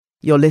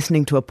You're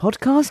listening to a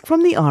podcast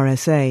from the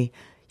RSA.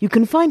 You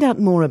can find out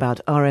more about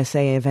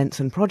RSA events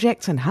and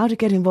projects and how to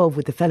get involved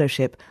with the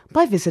fellowship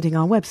by visiting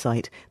our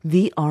website,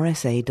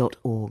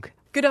 thersa.org.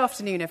 Good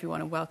afternoon,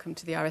 everyone, and welcome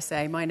to the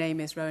RSA. My name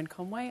is Rowan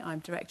Conway. I'm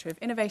Director of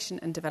Innovation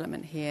and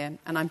Development here,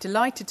 and I'm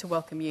delighted to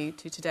welcome you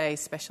to today's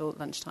special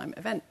lunchtime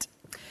event.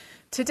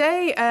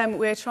 Today,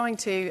 we're trying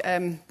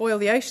to boil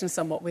the ocean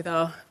somewhat with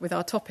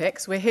our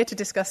topics. We're here to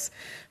discuss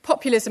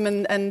populism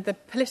and the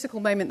political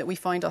moment that we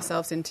find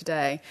ourselves in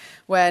today,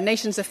 where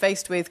nations are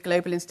faced with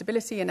global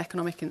instability and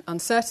economic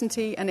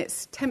uncertainty, and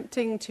it's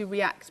tempting to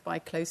react by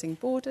closing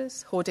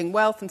borders, hoarding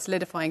wealth and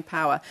solidifying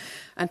power,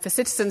 and for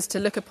citizens to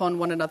look upon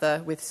one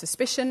another with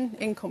suspicion,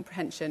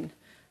 incomprehension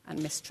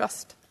and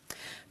mistrust.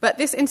 But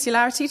this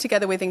insularity,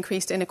 together with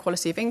increased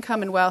inequality of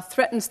income and wealth,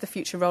 threatens the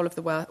future role of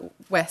the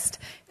West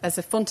as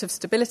a font of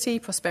stability,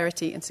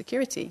 prosperity and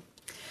security.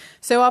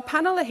 So our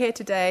panel are here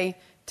today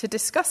to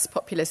discuss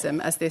populism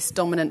as this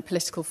dominant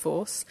political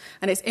force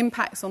and its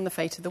impacts on the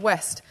fate of the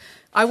West.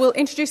 I will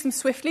introduce them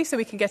swiftly so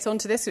we can get on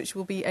to this, which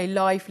will be a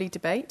lively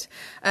debate.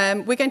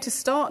 We're going to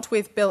start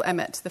with Bill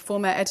Emmett, the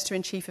former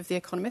editor-in-chief of The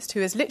Economist, who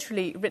has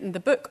literally written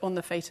the book on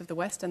the fate of the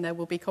West, and there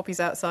will be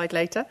copies outside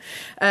later.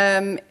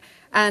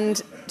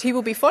 And he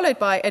will be followed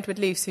by Edward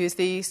Luce, who is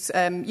the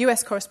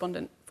US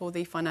correspondent for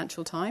the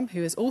Financial Times,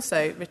 who has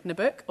also written a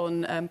book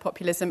on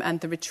populism and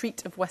the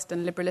retreat of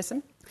Western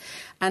liberalism.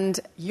 And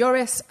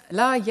Joris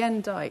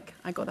Luijendijk,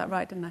 I got that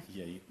right, didn't I?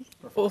 Yeah.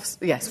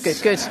 Yes,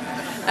 good.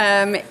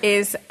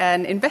 Is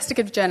an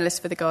investigative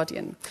journalist for The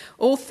Guardian.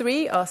 All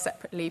three are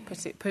separately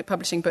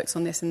publishing books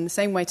on this in the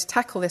same way to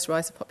tackle this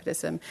rise of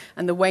populism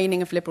and the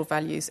waning of liberal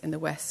values in the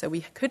West. So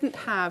we couldn't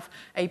have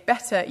a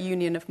better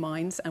union of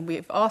minds, and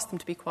we've asked them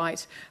to be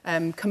quite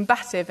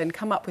combative and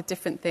come up with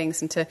different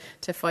things and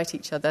to fight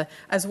each other,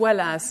 as well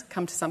as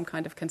come to some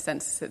kind of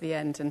consensus at the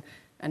end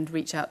and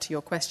reach out to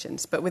your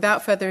questions. But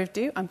without further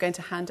ado, I'm going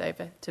to hand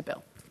over to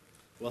Bill.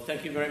 Well,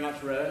 thank you very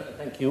much, Rowan.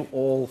 Thank you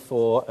all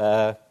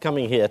for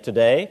coming here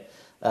today.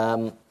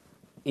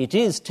 It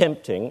is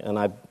tempting,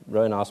 and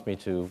Rowan asked me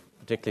to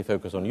particularly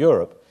focus on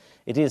Europe,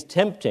 it is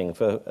tempting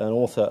for an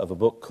author of a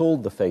book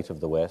called The Fate of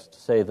the West to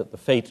say that the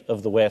fate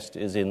of the West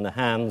is in the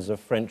hands of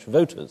French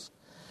voters,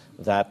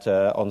 that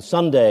on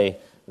Sunday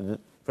the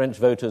French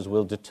voters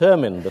will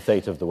determine the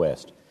fate of the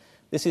West.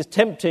 This is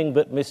tempting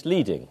but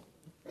misleading.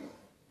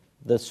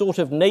 The sort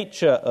of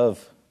nature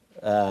of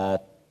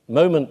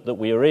moment that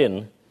we are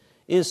in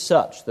is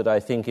such that I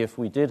think if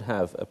we did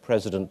have a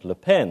President Le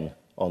Pen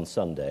on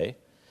Sunday,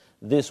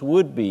 this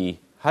would be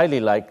highly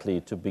likely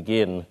to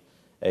begin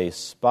a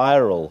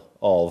spiral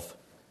of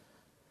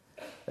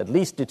at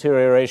least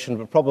deterioration,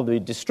 but probably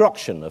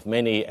destruction of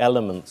many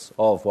elements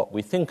of what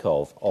we think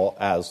of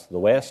as the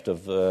West,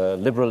 of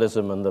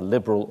liberalism and the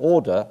liberal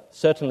order,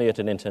 certainly at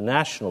an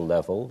international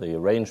level, the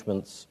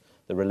arrangements,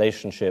 the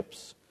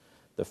relationships,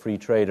 the free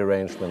trade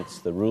arrangements,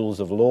 the rules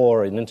of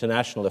law in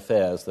international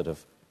affairs that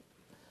have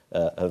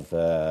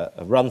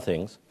run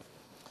things.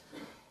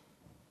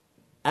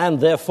 And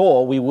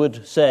therefore, we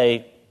would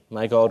say,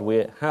 my God,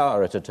 we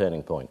are at a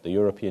turning point. The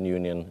European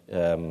Union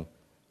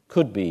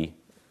could be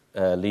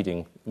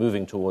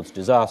moving towards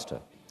disaster.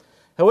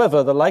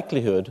 However, the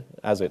likelihood,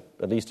 at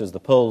least as the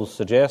polls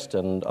suggest,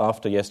 and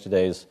after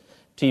yesterday's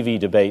TV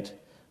debate,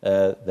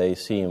 they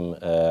seem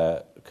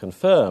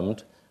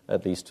confirmed,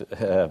 at least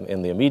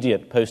in the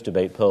immediate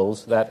post-debate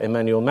polls, that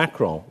Emmanuel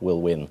Macron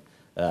will win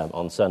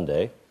on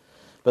Sunday.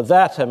 But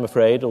that, I'm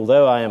afraid,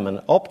 although I am an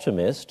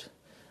optimist,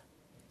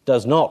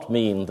 does not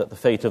mean that the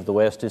fate of the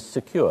West is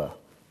secure,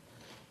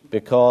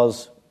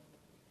 because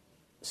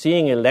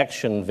seeing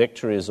election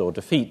victories or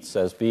defeats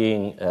as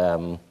being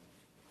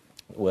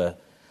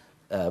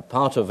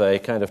part of a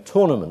kind of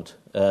tournament,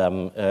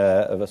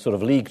 of a sort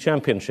of league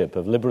championship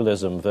of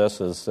liberalism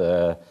versus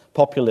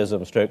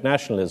populism /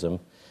 nationalism,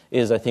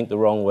 is, I think, the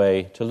wrong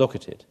way to look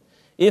at it.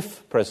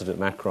 If President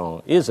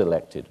Macron is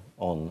elected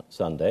on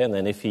Sunday, and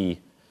then if he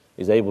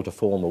is able to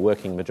form a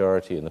working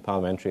majority in the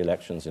parliamentary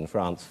elections in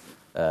France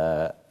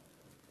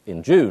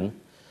in June,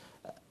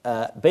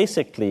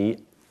 basically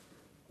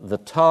the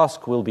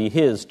task will be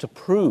his to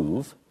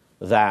prove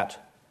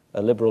that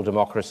a liberal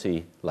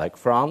democracy like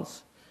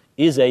France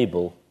is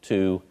able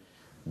to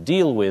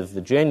deal with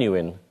the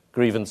genuine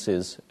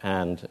grievances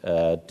and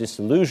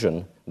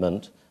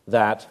disillusionment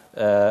that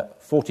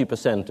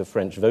 40% of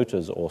French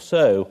voters or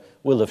so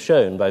will have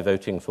shown by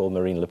voting for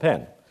Marine Le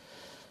Pen.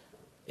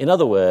 In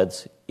other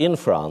words, in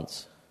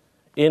France,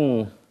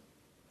 in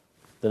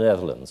the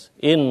Netherlands,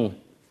 in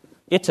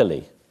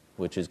Italy,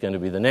 which is going to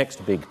be the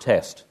next big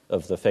test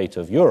of the fate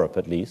of Europe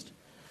at least,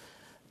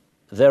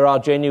 there are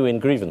genuine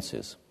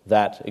grievances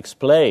that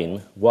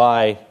explain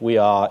why we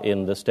are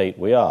in the state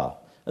we are.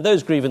 And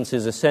those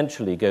grievances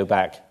essentially go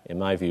back, in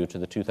my view, to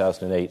the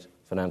 2008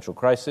 financial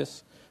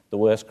crisis, the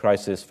worst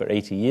crisis for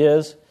 80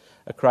 years,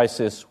 a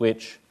crisis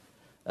which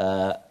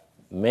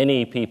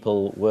many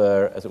people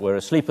were, as it were,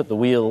 asleep at the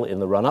wheel in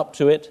the run-up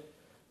to it,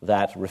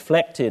 that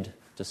reflected,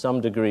 to some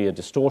degree, a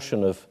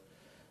distortion of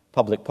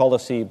public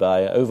policy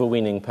by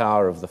overweening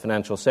power of the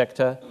financial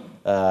sector,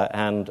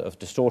 and of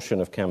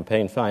distortion of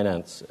campaign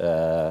finance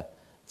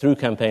through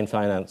campaign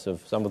finance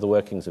of some of the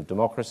workings of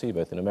democracy,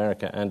 both in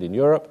America and in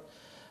Europe,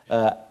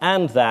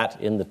 and that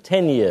in the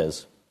 10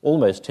 years,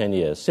 almost 10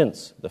 years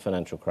since the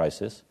financial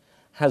crisis,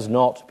 has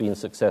not been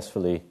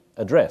successfully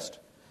addressed.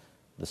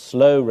 The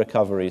slow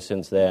recovery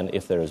since then,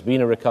 if there has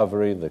been a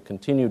recovery, the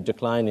continued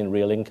decline in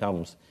real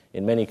incomes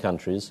in many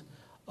countries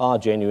are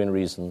genuine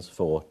reasons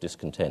for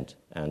discontent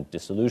and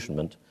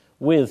disillusionment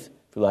with,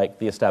 if you like,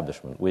 the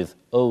establishment, with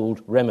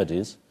old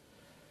remedies.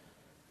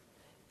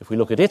 If we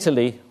look at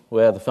Italy,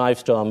 where the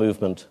five-star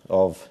movement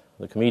of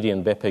the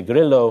comedian Beppe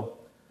Grillo,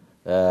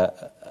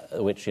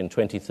 which in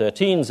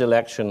 2013's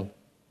election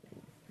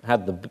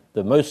had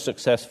the most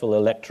successful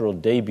electoral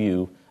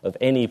debut of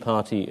any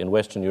party in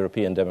Western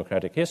European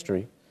democratic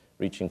history,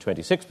 reaching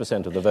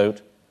 26% of the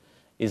vote,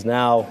 is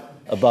now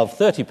above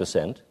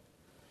 30%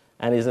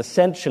 and is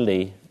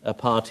essentially a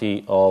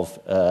party of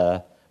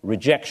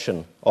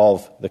rejection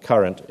of the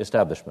current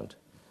establishment,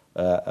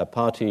 a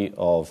party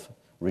of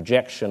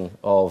rejection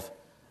of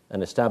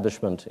an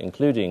establishment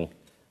including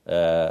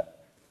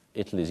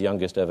Italy's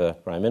youngest ever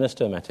Prime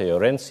Minister, Matteo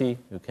Renzi,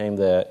 who came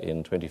there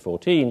in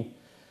 2014,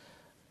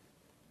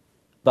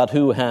 but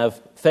who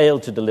have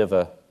failed to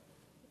deliver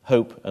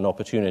hope and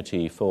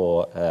opportunity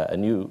for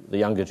the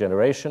younger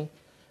generation,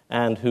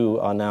 and who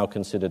are now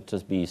considered to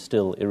be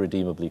still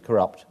irredeemably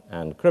corrupt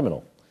and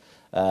criminal.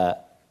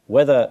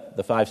 Whether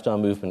the five-star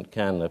movement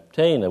can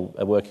obtain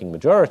a working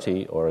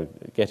majority or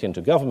get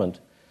into government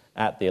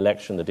at the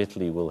election that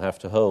Italy will have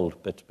to hold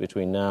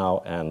between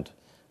now and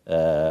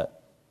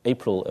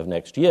April of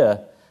next year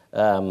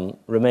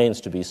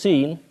remains to be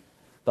seen,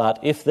 but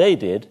if they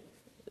did,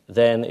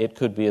 then it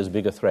could be as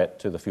big a threat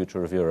to the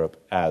future of Europe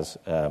as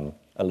a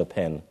Le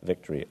Pen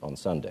victory on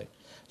Sunday.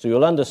 So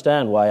you'll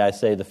understand why I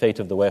say the fate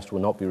of the West will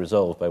not be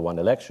resolved by one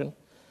election.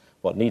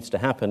 What needs to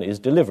happen is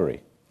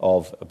delivery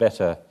of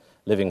better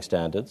living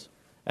standards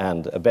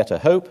and a better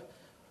hope.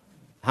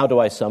 How do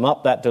I sum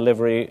up that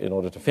delivery in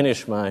order to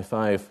finish my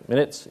 5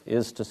 minutes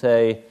is to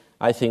say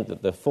I think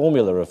that the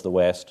formula of the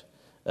West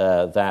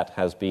that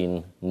has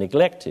been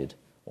neglected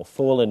or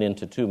fallen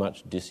into too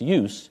much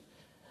disuse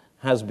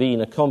has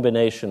been a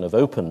combination of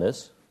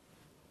openness,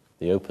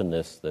 the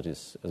openness that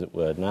is, as it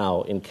were,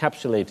 now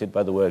encapsulated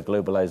by the word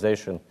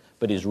globalization,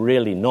 but is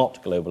really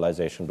not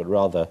globalization, but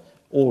rather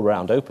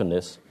all-round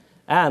openness,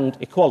 and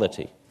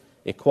equality.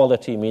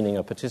 Equality meaning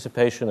a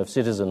participation of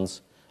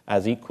citizens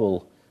as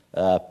equal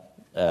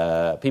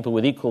people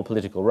with equal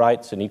political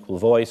rights and equal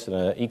voice and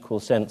an equal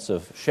sense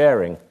of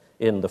sharing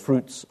in the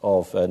fruits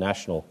of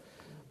national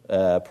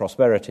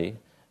prosperity.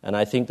 And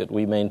I think that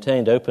we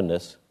maintained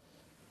openness,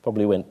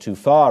 probably went too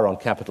far on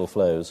capital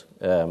flows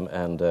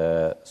and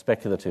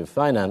speculative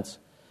finance,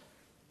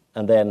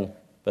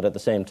 but at the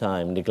same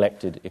time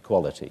neglected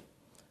equality.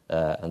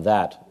 And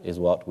that is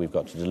what we've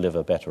got to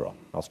deliver better on.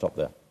 I'll stop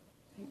there.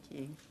 Thank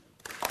you.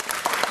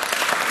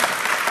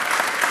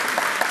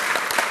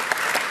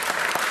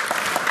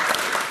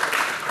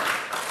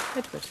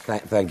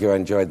 Thank you. I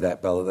enjoyed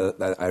that, Bill.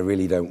 I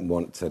really don't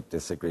want to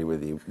disagree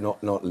with you,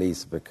 not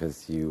least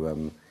because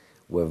you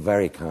were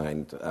very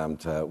kind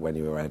to, when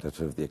you were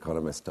editor of The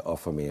Economist, to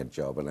offer me a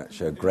job, and that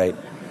showed great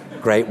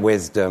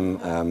wisdom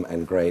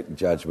and great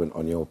judgment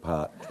on your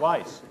part.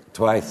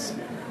 Twice.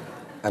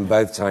 And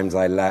both times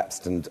I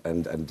lapsed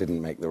and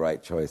didn't make the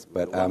right choice.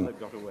 But one that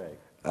got away.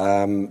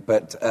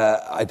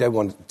 I don't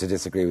want to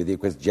disagree with you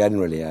because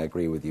generally I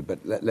agree with you. But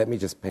let me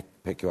just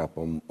pick you up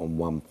on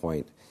one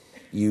point.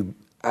 You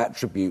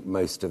attribute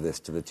most of this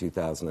to the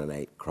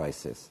 2008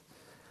 crisis.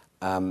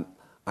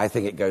 I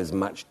think it goes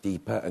much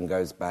deeper and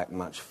goes back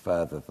much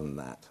further than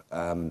that.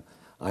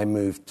 I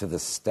moved to the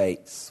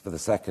States for the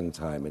second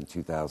time in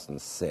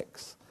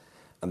 2006,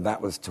 and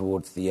that was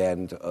towards the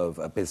end of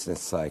a business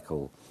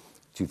cycle,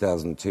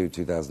 2002,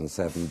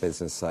 2007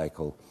 business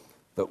cycle,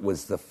 that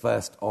was the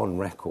first on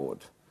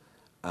record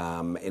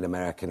in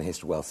American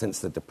history, well, since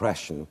the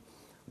Depression,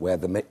 where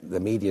the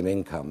median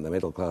income, the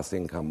middle-class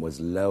income, was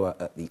lower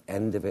at the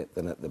end of it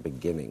than at the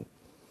beginning.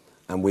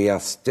 And we are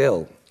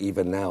still,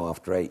 even now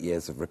after 8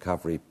 years of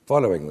recovery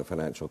following the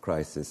financial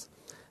crisis,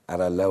 at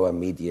a lower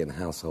median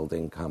household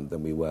income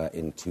than we were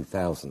in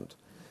 2000.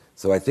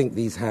 So I think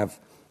these have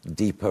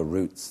deeper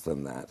roots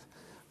than that.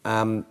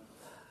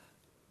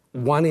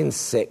 1 in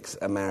 6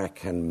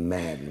 American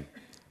men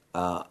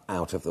are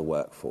out of the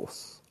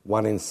workforce.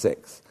 1 in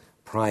 6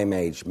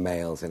 prime-age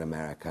males in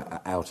America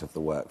are out of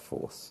the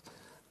workforce.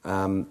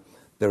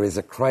 There is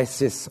a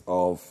crisis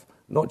of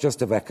not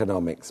just of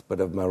economics, but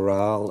of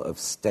morale, of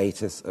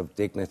status, of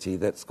dignity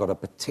that's got a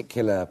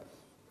particular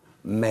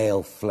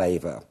male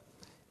flavor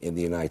in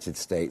the United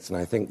States. And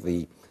I think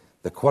the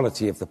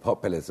quality of the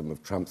populism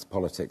of Trump's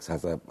politics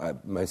has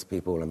most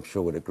people, I'm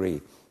sure, would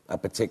agree, a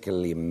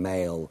particularly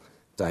male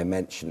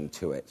dimension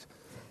to it.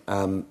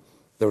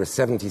 There are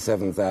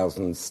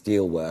 77,000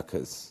 steel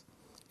workers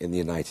in the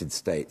United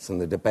States, and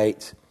the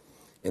debate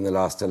in the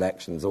last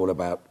election is all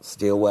about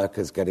steel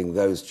workers getting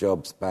those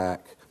jobs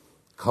back.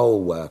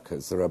 Coal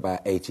workers, there are about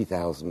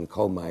 80,000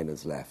 coal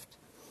miners left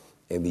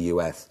in the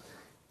US.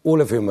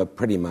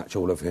 pretty much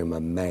all of whom are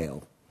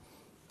male.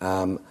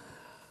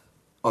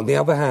 On the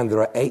other hand, there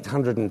are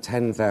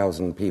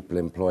 810,000 people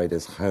employed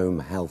as home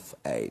health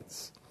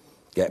aides,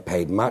 get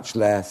paid much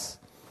less,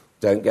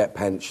 don't get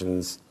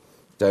pensions,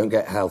 don't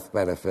get health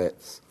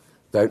benefits,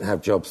 don't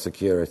have job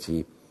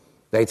security.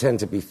 They tend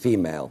to be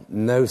female.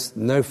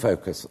 No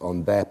focus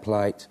on their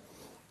plight,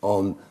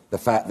 on the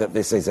fact that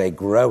this is a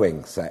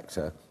growing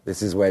sector.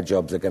 This is where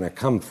jobs are going to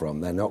come from.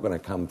 They're not going to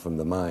come from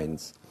the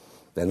mines.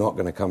 They're not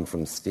going to come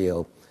from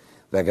steel.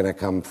 They're going to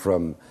come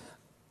from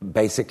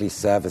basically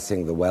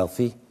servicing the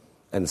wealthy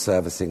and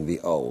servicing the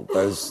old.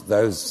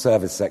 Those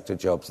service sector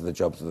jobs are the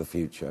jobs of the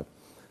future.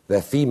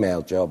 They're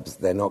female jobs.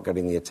 They're not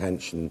getting the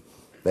attention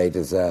they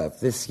deserve.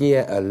 This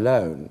year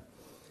alone,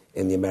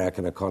 in the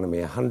American economy,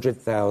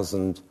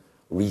 100,000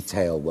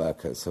 retail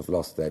workers have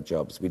lost their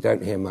jobs. We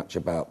don't hear much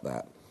about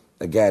that.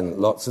 Again,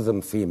 lots of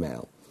them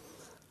female.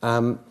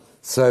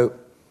 So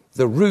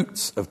the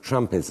roots of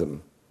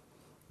Trumpism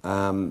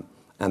and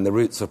the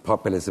roots of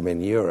populism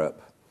in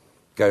Europe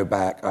go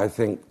back, I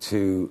think,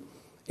 to,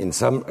 in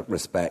some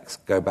respects,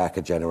 go back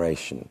a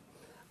generation.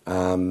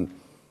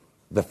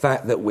 The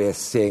fact that we're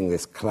seeing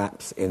this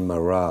collapse in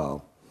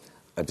morale,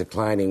 a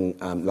declining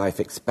life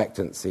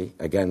expectancy,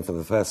 again, for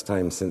the first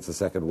time since the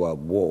Second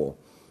World War,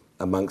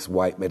 amongst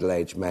white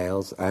middle-aged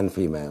males and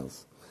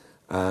females,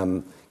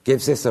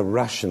 gives this a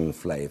Russian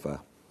flavor.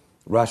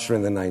 Russia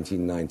in the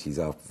 1990s,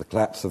 after the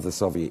collapse of the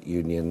Soviet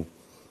Union,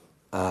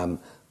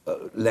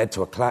 led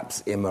to a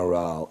collapse in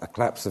morale, a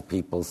collapse of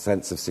people's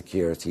sense of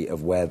security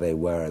of where they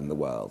were in the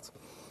world.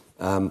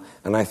 And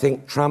I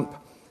think Trump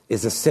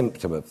is a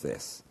symptom of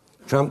this.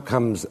 Trump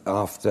comes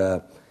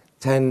after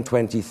 10,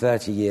 20,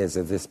 30 years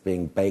of this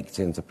being baked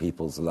into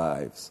people's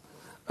lives.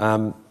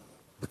 The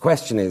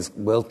question is,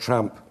 will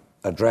Trump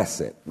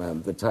address it?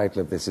 The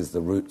title of this is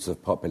The Roots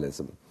of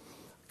Populism.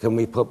 Can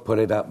we put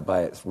it up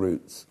by its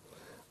roots?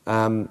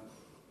 Now,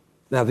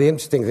 the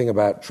interesting thing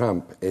about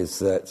Trump is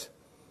that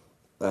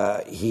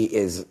he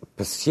is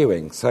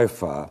pursuing, so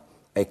far,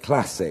 a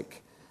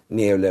classic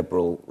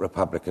neoliberal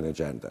Republican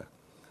agenda.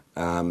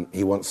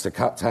 He wants to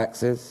cut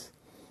taxes.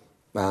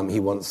 He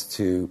wants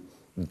to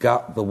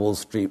gut the Wall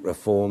Street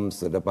reforms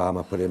that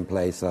Obama put in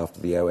place after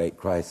the 2008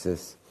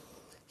 crisis.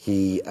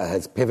 He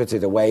has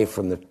pivoted away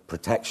from the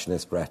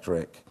protectionist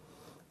rhetoric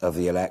of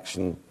the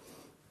election,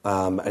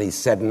 and he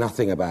said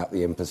nothing about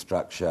the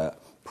infrastructure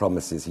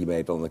promises he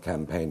made on the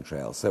campaign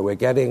trail. So we're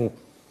getting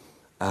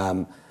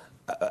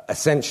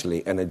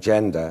essentially an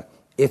agenda,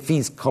 if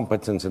he's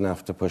competent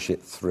enough to push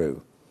it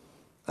through.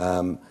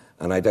 And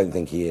I don't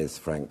think he is,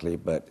 frankly,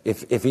 but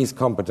if he's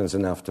competent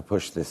enough to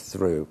push this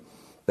through,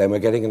 then we're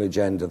getting an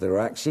agenda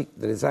that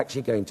is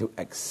actually going to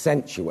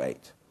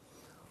accentuate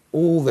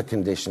all the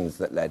conditions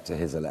that led to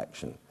his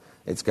election.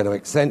 It's going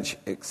to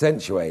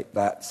accentuate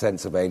that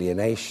sense of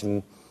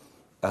alienation,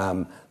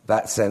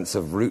 that sense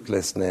of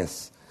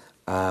rootlessness,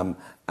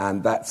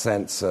 and that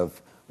sense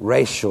of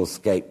racial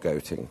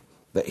scapegoating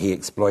that he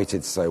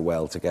exploited so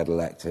well to get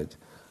elected.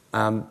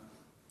 On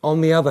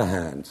the other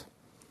hand,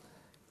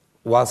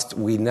 whilst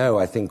we know,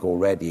 I think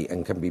already,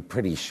 and can be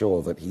pretty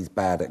sure that he's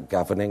bad at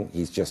governing,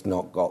 he's just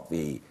not got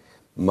the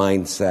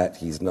mindset,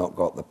 he's not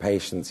got the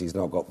patience, he's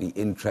not got the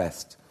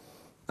interest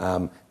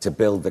to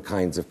build the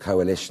kinds of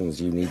coalitions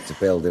you need to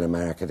build in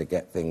America to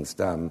get things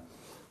done.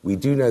 We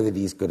do know that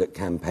he's good at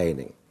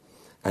campaigning,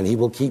 and he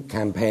will keep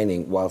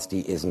campaigning whilst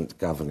he isn't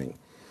governing.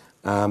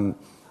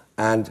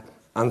 And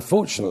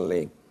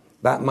unfortunately,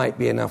 that might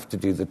be enough to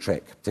do the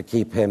trick, to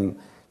keep him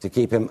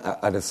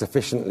at a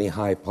sufficiently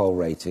high poll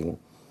rating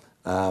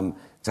to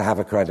have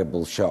a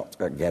credible shot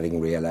at getting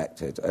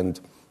re-elected. And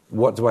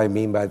what do I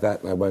mean by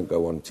that? And I won't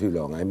go on too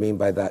long. I mean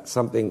by that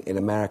something in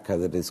America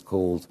that is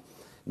called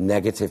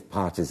negative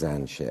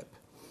partisanship.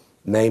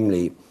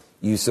 Namely,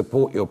 you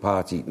support your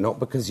party not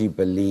because you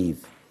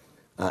believe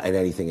in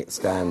anything it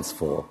stands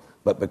for,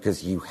 but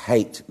because you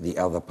hate the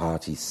other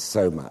party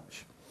so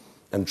much.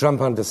 And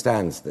Trump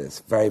understands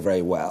this very,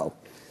 very well,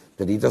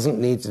 that he doesn't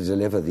need to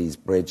deliver these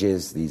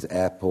bridges, these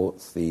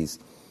airports, these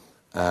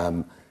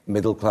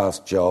middle-class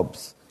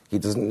jobs. He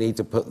doesn't need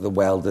to put the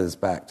welders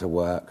back to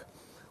work.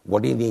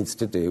 What he needs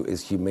to do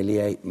is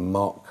humiliate,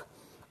 mock,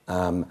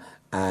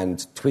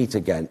 and tweet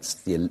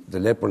against the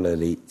liberal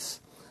elites,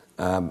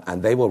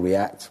 and they will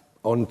react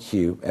on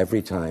cue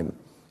every time.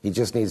 He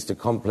just needs to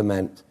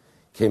compliment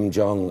Kim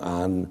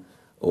Jong-un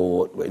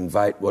or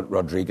invite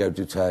Rodrigo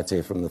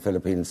Duterte from the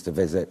Philippines to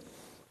visit,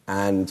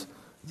 and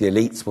the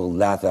elites will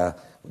lather,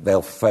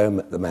 they'll foam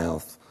at the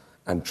mouth,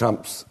 and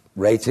Trump's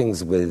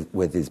ratings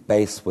with his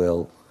base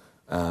will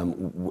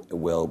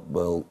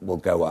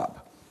go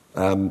up.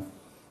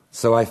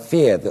 So I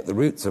fear that the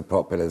roots of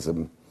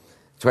populism,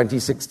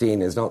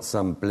 2016 is not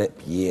some blip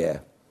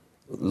year.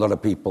 A lot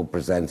of people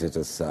present it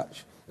as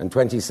such. And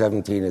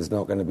 2017 is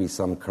not going to be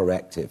some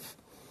corrective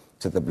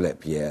to the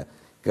blip year.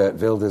 Geert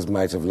Wilders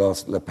might have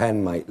lost, Le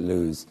Pen might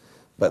lose,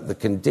 but the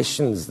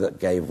conditions that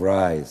gave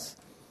rise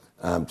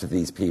to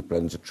these people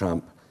and to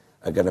Trump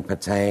are going to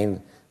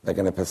pertain, they're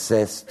going to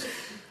persist,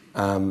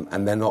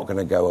 and they're not going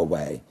to go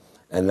away.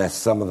 unless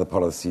some of the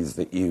policies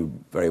that you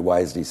very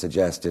wisely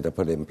suggested are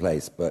put in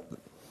place. But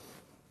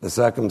the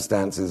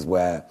circumstances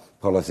where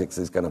politics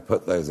is going to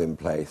put those in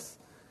place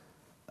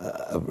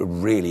are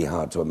really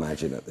hard to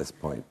imagine at this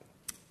point.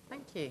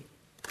 Thank you.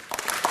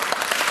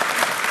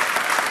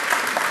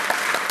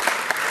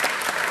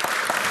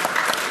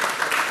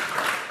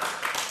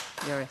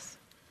 Joris.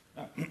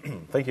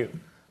 Thank you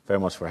very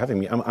much for having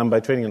me. I'm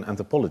by training an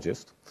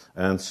anthropologist,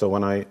 and so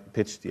when I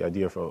pitched the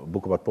idea for a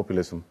book about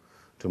populism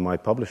to my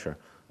publisher,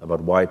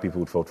 about why people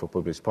would vote for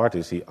populist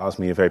parties, he asked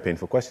me a very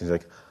painful question. He's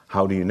like,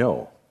 how do you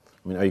know?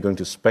 I mean, are you going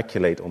to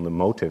speculate on the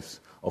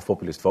motives of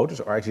populist voters,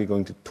 or are you actually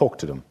going to talk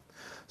to them?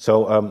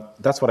 So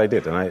that's what I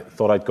did, and I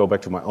thought I'd go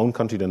back to my own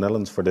country, the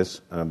Netherlands, for this,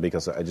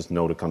 because I just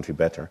know the country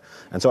better.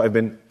 And so I've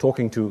been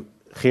talking to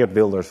Geert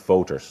Wilders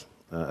voters,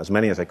 as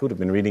many as I could. I've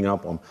been reading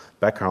up on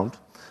background.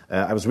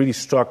 I was really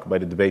struck by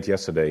the debate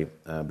yesterday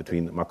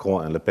between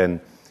Macron and Le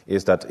Pen,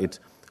 is that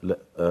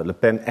Le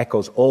Pen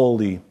echoes all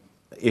the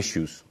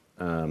issues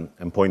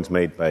and points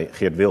made by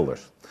Geert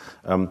Wilders.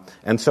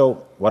 And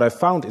so what I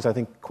found is, I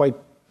think, quite,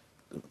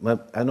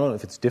 well, I don't know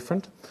if it's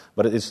different,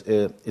 but it's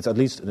at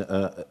least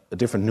a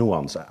different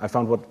nuance. I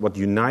found what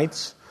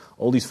unites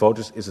all these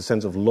voters is a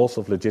sense of loss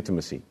of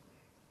legitimacy.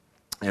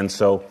 And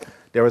so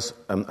there is,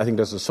 I think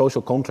there's a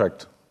social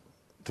contract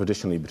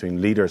traditionally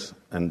between leaders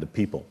and the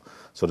people,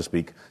 so to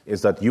speak,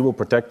 is that you will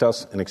protect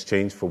us in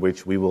exchange for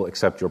which we will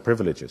accept your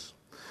privileges.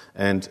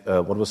 And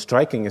what was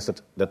striking is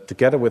that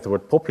together with the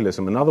word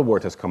populism, another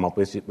word has come up,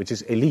 which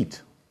is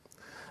elite.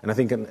 And I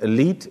think an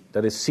elite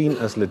that is seen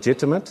as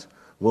legitimate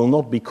will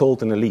not be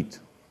called an elite.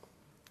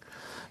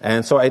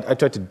 And so I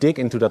tried to dig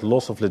into that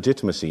loss of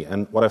legitimacy.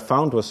 And what I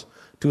found was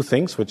two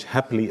things which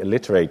happily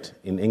alliterate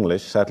in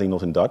English, sadly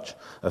not in Dutch,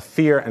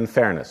 fear and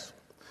fairness.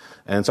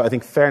 And so I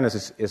think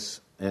fairness is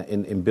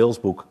in Bill's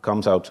book,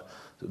 comes out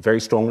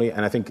very strongly,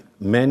 and I think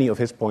many of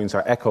his points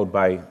are echoed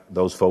by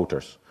those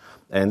voters.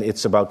 And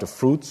it's about the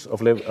fruits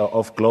of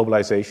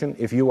globalization.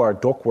 If you are a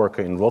dock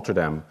worker in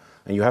Rotterdam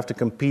and you have to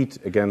compete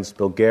against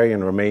Bulgarian,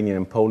 Romanian,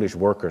 and Polish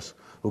workers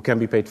who can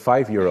be paid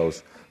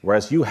 €5,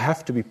 whereas you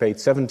have to be paid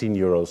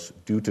 €17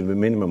 due to the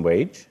minimum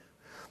wage,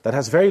 that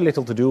has very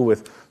little to do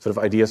with sort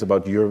of ideas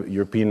about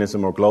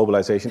Europeanism or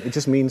globalization. It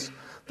just means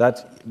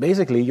that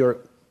basically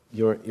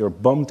you're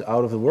bumped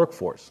out of the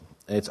workforce.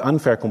 It's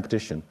unfair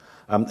competition.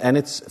 And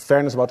it's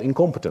fairness about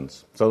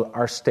incompetence. So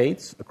our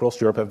states across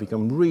Europe have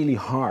become really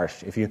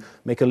harsh. If you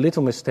make a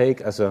little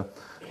mistake as a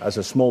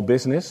small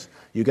business,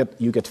 you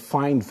get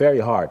fined very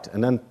hard.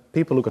 And then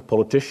people look at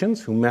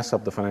politicians who mess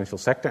up the financial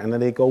sector, and then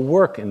they go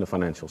work in the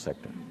financial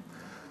sector.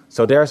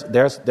 So there's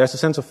a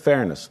sense of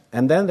fairness.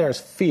 And then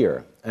there's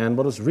fear. And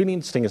what was really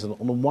interesting is that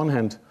on the one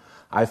hand,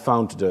 I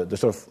found the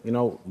sort of,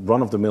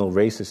 run-of-the-mill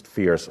racist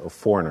fears of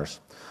foreigners,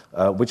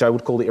 which I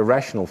would call the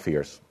irrational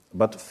fears.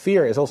 But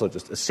fear is also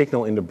just a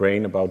signal in the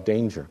brain about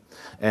danger.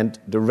 And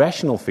the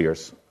rational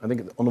fears, I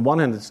think on the one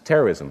hand it's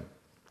terrorism.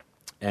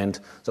 And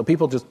so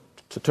people just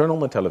turn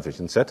on the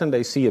television set and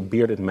they see a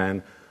bearded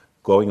man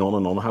going on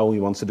and on how he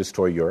wants to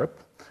destroy Europe.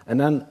 And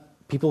then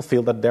people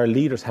feel that their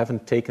leaders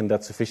haven't taken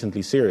that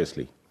sufficiently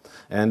seriously.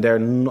 And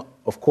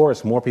of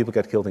course, more people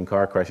get killed in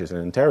car crashes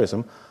and in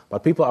terrorism,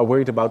 but people are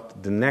worried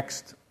about the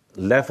next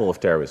level of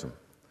terrorism.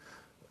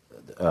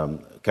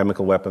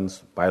 Chemical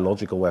weapons,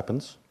 biological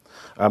weapons.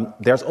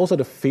 There's also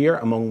the fear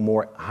among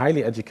more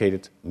highly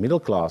educated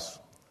middle-class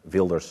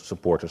Wilders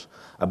supporters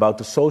about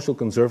the social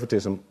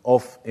conservatism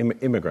of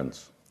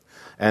immigrants.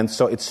 And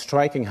so it's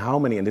striking how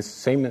many, and this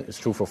same is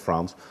true for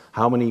France,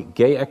 how many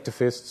gay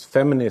activists,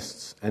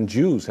 feminists, and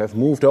Jews have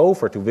moved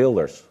over to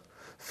Wilders,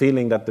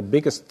 feeling that the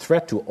biggest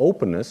threat to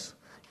openness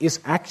is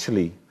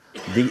actually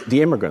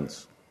the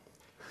immigrants.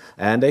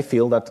 And they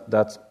feel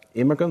that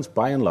immigrants,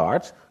 by and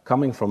large,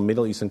 coming from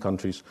Middle Eastern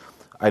countries,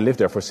 I lived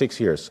there for 6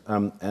 years,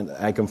 and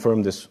I can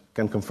confirm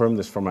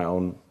this from my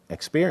own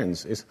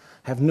experience,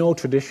 have no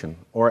tradition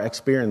or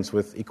experience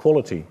with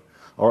equality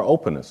or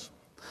openness.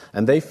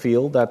 And they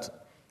feel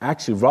that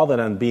actually, rather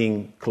than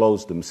being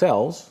closed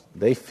themselves,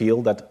 they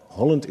feel that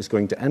Holland is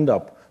going to end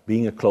up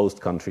being a closed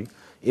country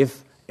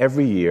if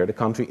every year the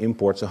country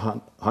imports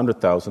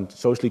 100,000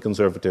 socially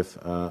conservative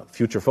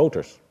future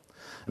voters.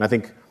 And I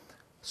think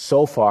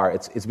so far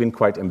it's been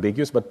quite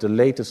ambiguous, but the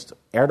latest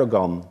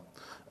Erdogan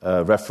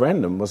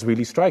referendum was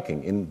really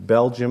striking. In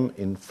Belgium,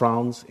 in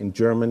France, in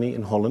Germany,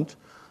 in Holland,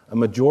 a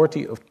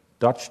majority of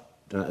Dutch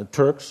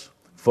Turks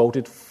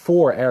voted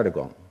for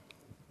Erdogan.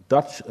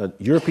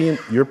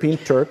 European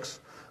Turks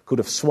could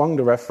have swung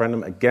the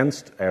referendum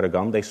against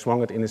Erdogan. They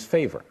swung it in his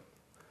favor.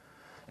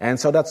 And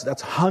so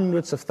that's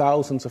hundreds of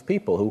thousands of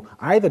people who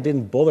either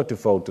didn't bother to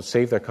vote to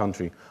save their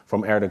country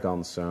from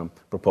Erdogan's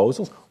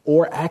proposals,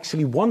 or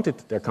actually wanted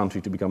their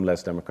country to become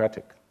less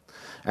democratic.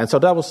 And so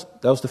that was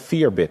the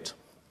fear bit.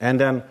 And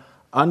then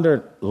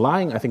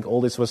underlying, I think,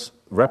 all this was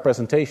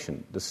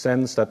representation, the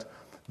sense that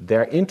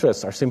their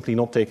interests are simply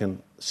not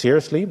taken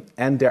seriously,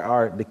 and there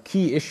are the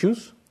key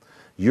issues,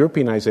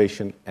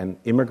 Europeanization and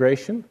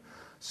immigration,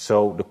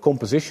 so the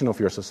composition of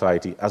your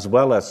society as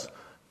well as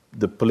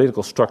the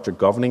political structure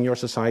governing your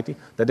society,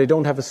 that they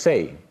don't have a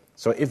say.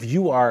 So if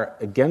you are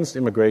against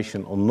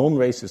immigration on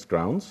non-racist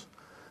grounds,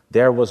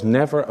 there was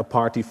never a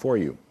party for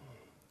you.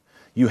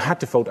 You had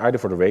to vote either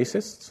for the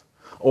racists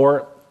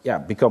or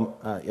become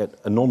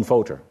a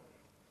non-voter.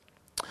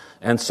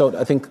 And so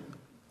I think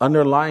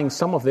underlying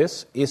some of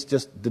this is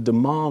just the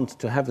demand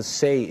to have a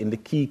say in the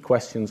key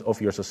questions of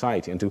your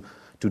society and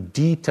to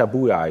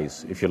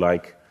de-tabooize, if you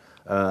like,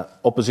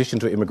 opposition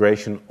to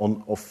immigration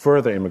or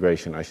further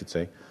immigration, I should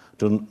say,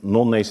 to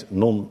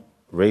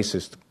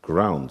non-racist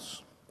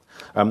grounds.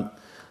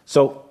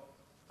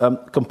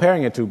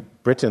 Comparing it to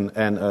Britain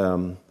and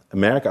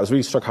America, I was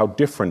really struck how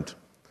different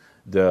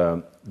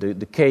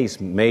the case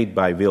made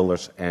by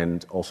Wilders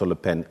and also Le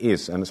Pen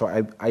is. And so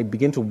I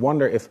begin to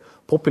wonder if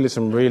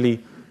populism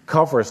really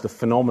covers the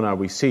phenomena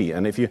we see.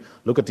 And if you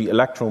look at the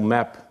electoral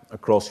map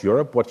across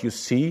Europe, what you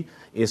see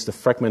is the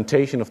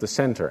fragmentation of the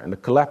center and the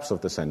collapse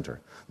of the center.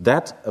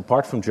 That,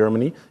 apart from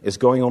Germany, is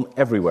going on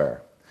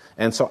everywhere.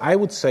 And so I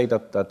would say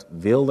that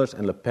Wilders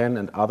and Le Pen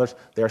and others,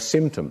 they are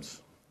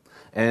symptoms.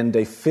 And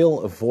they fill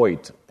a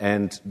void.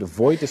 And the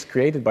void is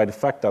created by the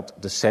fact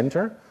that the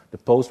center, the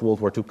post-World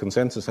War II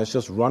consensus, has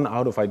just run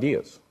out of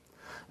ideas.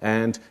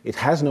 And it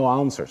has no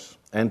answers.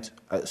 And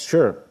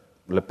sure,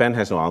 Le Pen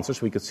has no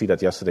answers. We could see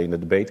that yesterday in the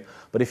debate.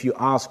 But if you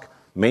ask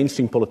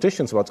mainstream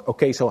politicians about,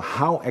 okay, so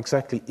how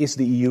exactly is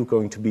the EU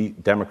going to be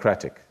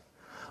democratic?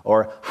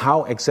 Or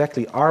how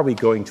exactly are we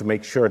going to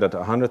make sure that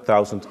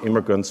 100,000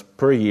 immigrants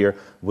per year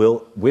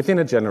will, within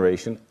a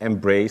generation,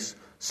 embrace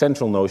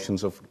central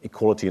notions of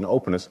equality and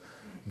openness?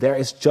 There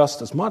is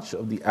just as much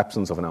of the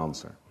absence of an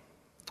answer.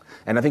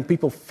 And I think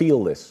people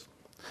feel this.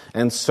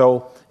 And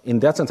so,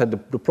 in that sense,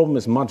 the problem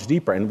is much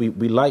deeper. And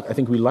we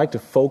like to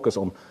focus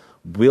on,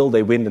 will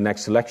they win the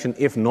next election?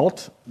 If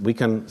not, we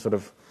can sort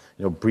of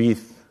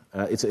breathe.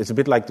 It's a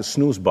bit like the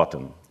snooze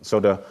button.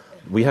 So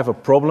we have a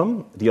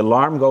problem, the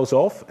alarm goes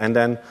off, and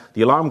then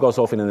the alarm goes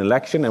off in an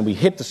election, and we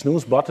hit the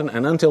snooze button,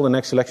 and until the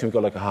next election we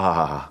go like, ha,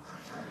 ha, ha.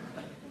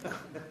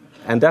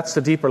 And that's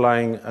the deeper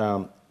lying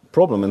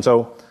problem. And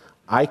so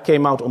I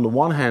came out, on the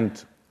one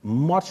hand,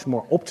 much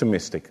more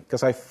optimistic,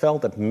 because I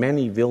felt that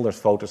many Wilders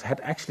voters had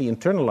actually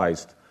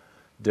internalized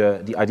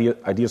the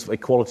ideas of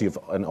equality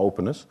and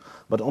openness,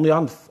 but on the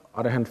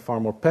other hand, far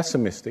more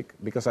pessimistic,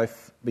 because I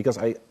think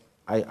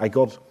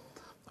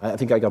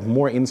I got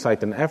more insight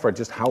than ever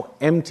just how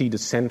empty the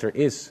center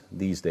is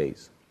these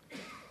days.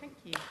 Thank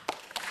you.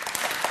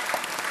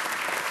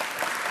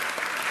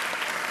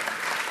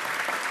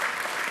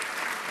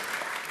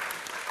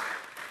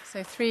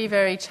 So 3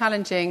 very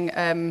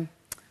challenging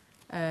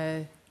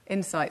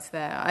insights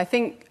there. I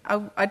think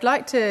I'd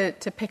like to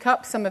pick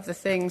up some of the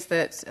things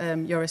that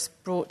Joris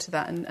brought to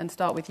that and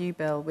start with you,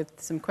 Bill, with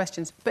some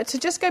questions. But to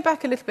just go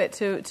back a little bit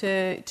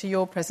to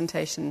your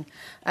presentation,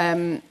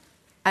 and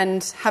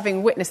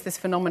having witnessed this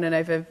phenomenon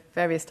over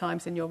various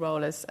times in your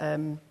role as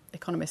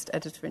Economist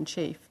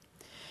Editor-in-Chief,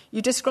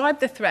 you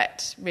describe the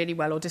threat really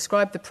well, or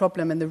describe the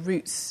problem and the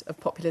roots of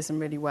populism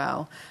really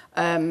well.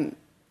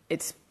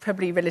 It's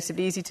probably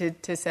relatively easy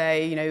to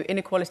say,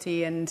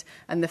 inequality and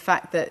the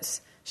fact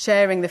that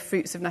sharing the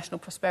fruits of national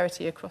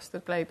prosperity across the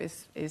globe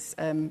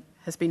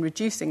has been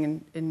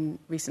reducing in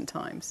recent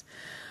times.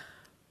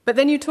 But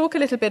then you talk a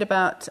little bit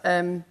about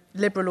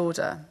liberal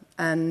order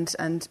and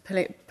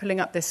pulling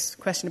up this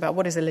question about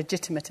what is a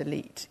legitimate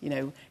elite.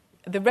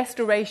 The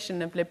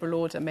restoration of liberal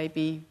order may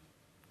be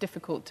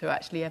difficult to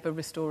actually ever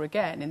restore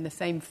again in the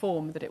same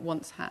form that it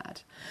once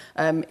had.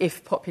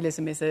 If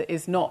populism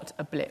is not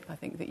a blip, I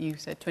think that you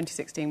said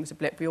 2016 was a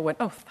blip. We all went,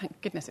 oh,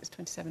 thank goodness it's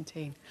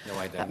 202017. No,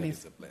 I don't think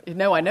it's a blip.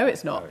 No, I know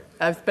it's not.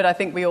 But I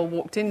think we all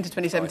walked into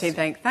 2017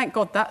 saying, thank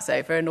God that's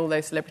over, and all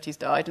those celebrities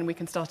died, and we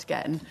can start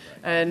again.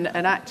 And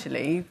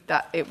actually,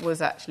 that it was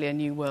actually a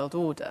new world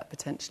order,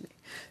 potentially.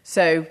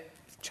 So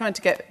trying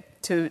to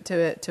get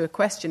to a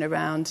question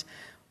around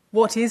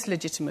what is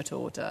legitimate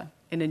order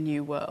in a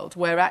new world,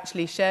 where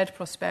actually shared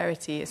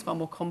prosperity is far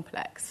more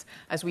complex,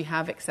 as we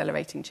have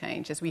accelerating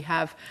change, as we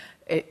have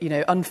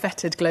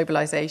unfettered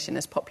globalization,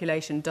 as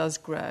population does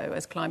grow,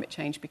 as climate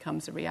change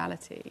becomes a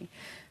reality.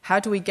 How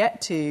do we get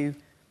to,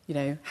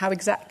 how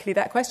exactly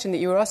that question that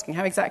you were asking,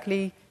 how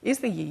exactly is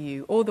the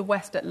EU or the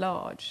West at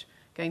large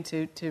going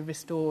to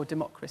restore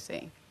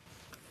democracy?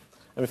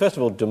 I mean, first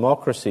of all,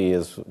 democracy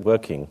is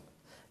working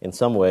in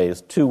some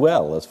ways too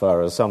well as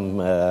far as some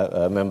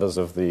members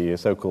of the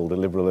so-called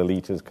liberal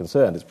elite is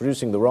concerned. It's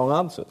producing the wrong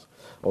answers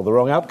or the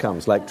wrong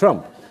outcomes, like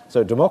Trump.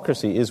 So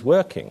democracy is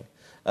working.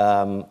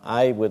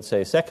 I would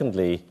say,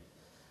 secondly,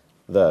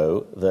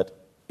 though, that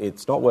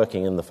it's not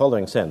working in the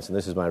following sense, and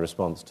this is my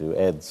response to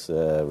Ed's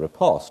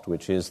riposte,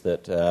 which is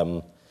that,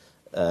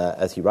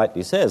 as he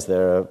rightly says,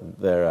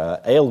 there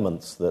are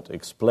ailments that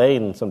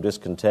explain some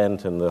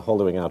discontent and the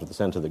hollowing out of the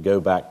centre that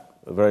go back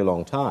a very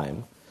long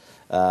time.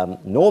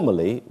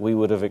 Normally, we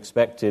would have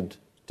expected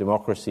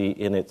democracy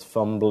in its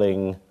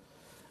fumbling,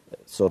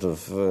 sort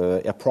of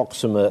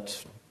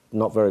approximate,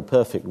 not very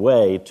perfect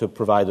way to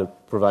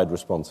provide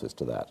responses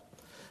to that.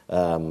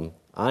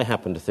 I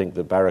happen to think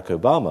that Barack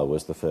Obama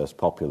was the first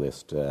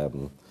populist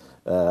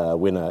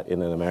winner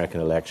in an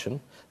American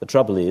election. The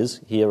trouble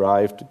is, he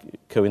arrived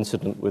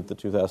coincident with the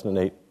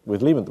 2008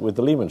 with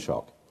the Lehman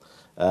shock.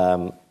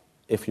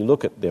 If you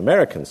look at the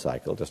American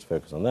cycle, just to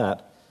focus on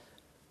that,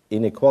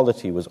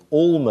 inequality was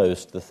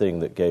almost the thing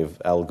that gave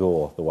Al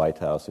Gore the White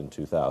House in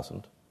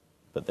 2000,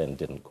 but then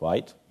didn't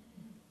quite,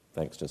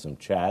 thanks to some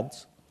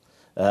Chads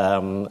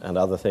and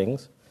other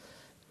things.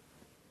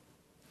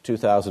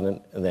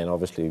 2000, and then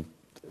obviously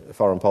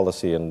foreign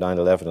policy and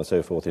 9/11 and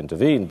so forth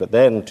intervened, but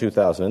then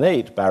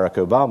 2008, Barack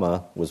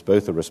Obama was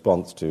both a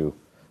response to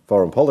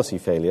foreign policy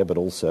failure, but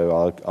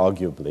also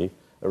arguably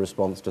a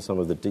response to some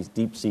of the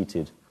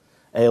deep-seated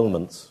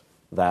ailments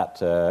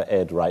that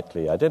Ed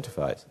rightly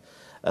identifies.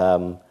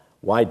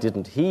 Why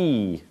didn't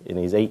he, in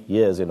his 8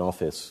 years in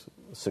office,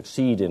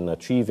 succeed in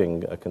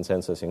achieving a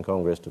consensus in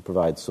Congress to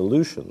provide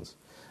solutions?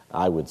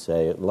 I would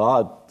say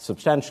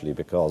substantially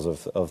because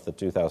of the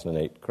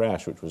 2008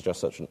 crash, which was just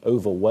such an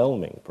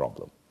overwhelming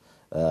problem.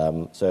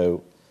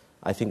 So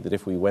I think that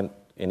if we went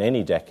in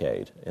any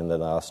decade in the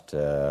last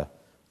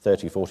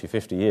 30, 40,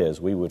 50 years,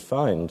 we would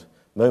find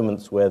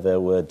moments where there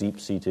were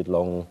deep-seated,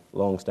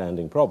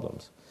 long-standing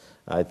problems.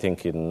 I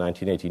think in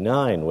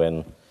 1989,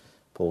 when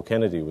Paul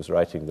Kennedy was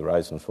writing The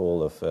Rise and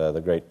Fall of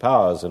the Great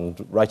Powers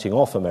and writing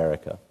off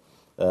America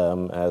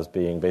as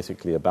being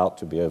basically about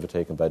to be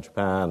overtaken by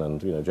Japan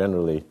and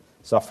generally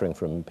suffering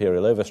from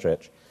imperial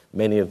overstretch,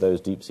 many of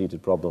those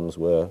deep-seated problems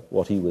were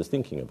what he was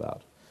thinking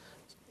about.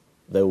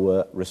 There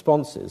were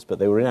responses, but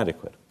they were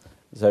inadequate.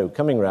 So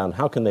coming around,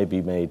 how can they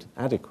be made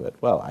adequate?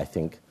 Well, I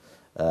think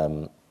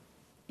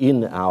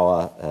in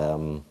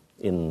the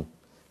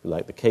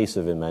case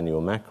of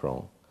Emmanuel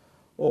Macron,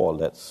 or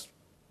let's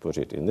put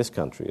it in this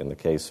country, in the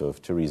case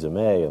of Theresa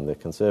May and the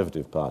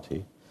Conservative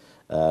Party,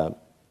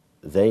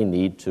 they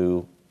need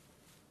to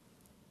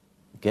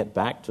get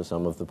back to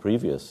some of the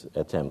previous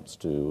attempts,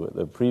 to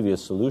the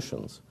previous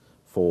solutions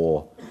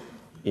for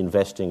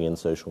investing in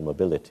social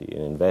mobility,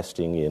 and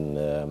investing in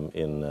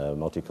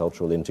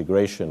multicultural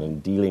integration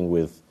and dealing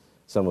with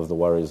some of the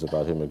worries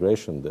about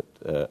immigration that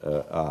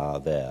are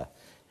there.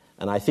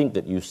 And I think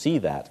that you see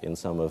that in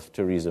some of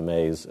Theresa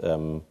May's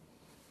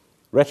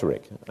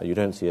rhetoric. You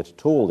don't see it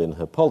at all in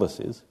her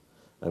policies.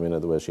 I mean, in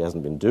other words, she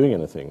hasn't been doing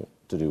anything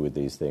to do with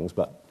these things,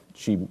 but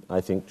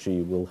I think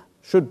she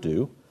should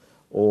do,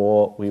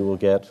 or we will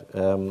get,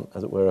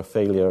 as it were, a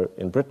failure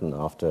in Britain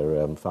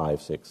after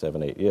 5, 6,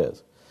 7, 8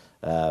 years.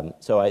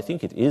 So I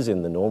think it is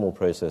in the normal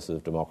process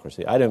of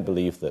democracy. I don't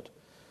believe that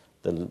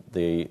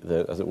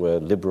the as it were,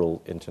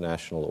 liberal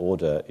international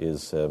order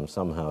is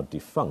somehow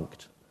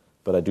defunct,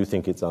 but I do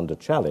think it's under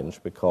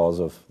challenge because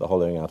of the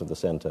hollowing out of the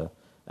centre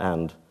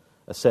and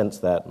a sense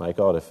that, my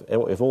God,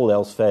 if all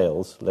else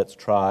fails, let's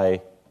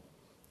try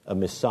a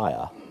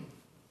messiah,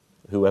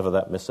 whoever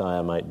that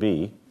messiah might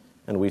be.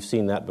 And we've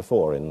seen that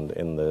before in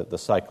the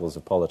cycles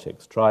of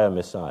politics. Try a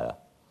messiah.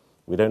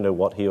 We don't know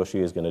what he or she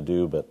is going to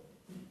do, but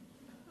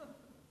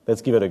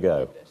let's give it a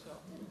go.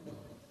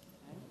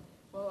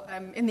 Well,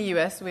 in the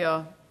US, we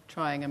are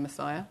trying a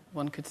messiah,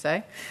 one could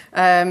say.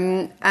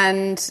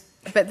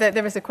 But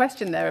there is a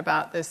question there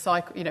about the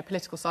cycle,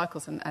 political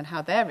cycles and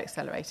how they're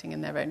accelerating in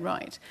their own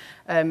right.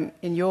 In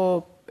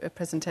your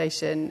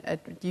presentation,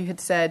 you had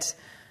said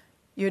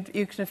you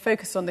kind of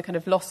focused on the kind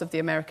of loss of the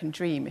American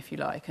dream, if you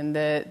like, and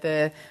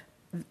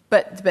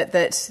but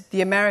that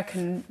the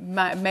American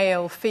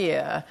male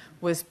fear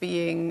was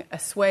being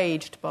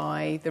assuaged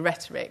by the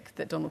rhetoric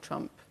that Donald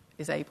Trump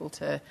is able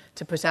to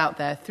put out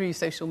there through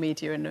social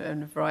media and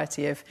a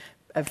variety of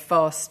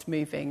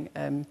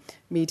fast-moving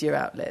media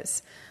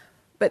outlets.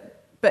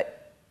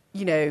 But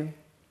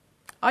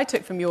I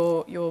took from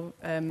your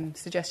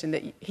suggestion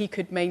that he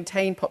could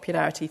maintain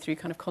popularity through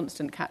kind of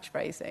constant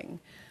catchphrasing.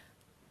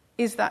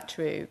 Is that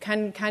true?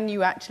 Can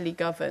you actually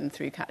govern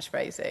through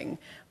catchphrasing?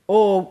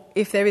 Or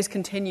if there is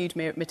continued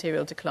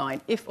material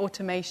decline, if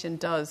automation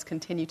does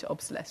continue to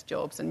obsolesce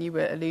jobs, and you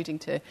were alluding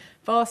to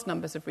vast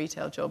numbers of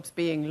retail jobs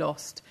being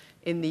lost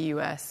in the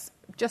US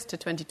just to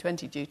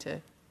 2020 due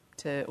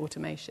to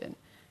automation,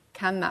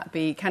 can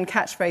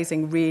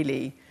catchphrasing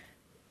really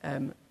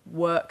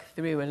work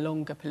through a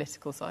longer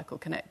political cycle?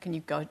 Can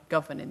you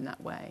govern in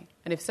that way?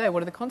 And if so,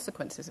 what are the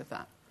consequences of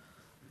that?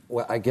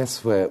 Well, I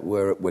guess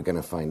we're going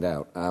to find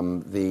out.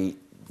 The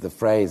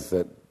phrase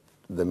that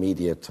the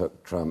media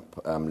took Trump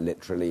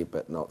literally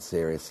but not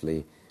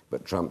seriously,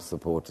 but Trump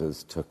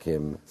supporters took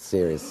him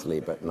seriously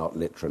but not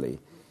literally,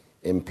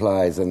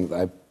 implies,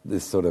 and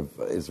this sort of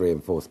is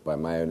reinforced by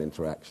my own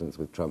interactions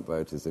with Trump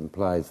voters,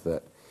 implies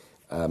that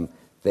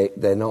they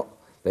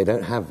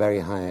don't have very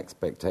high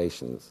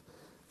expectations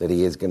that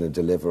he is going to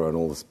deliver on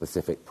all the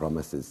specific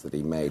promises that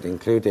he made,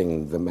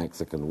 including the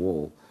Mexican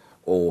wall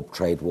or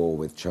trade war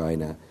with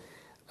China,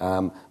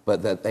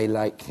 but that they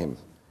like him.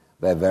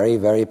 They're very,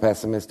 very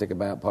pessimistic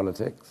about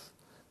politics.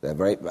 They're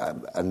very,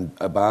 and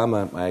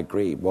Obama, I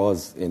agree,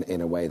 was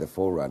in a way the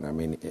forerunner. I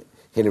mean,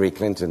 Hillary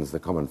Clinton's the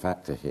common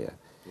factor here.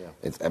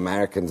 Yeah.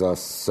 Americans are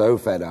so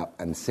fed up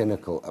and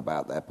cynical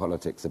about their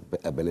politics'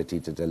 ability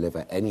to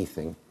deliver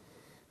anything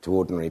to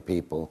ordinary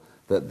people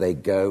that they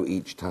go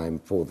each time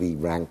for the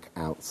rank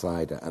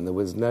outsider. And there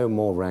was no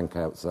more rank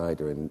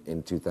outsider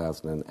in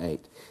 2008,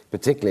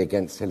 particularly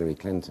against Hillary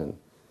Clinton,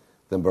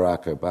 than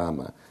Barack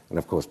Obama. And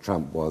of course,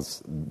 Trump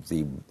was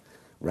the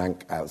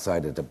rank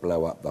outsider to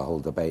blow up the whole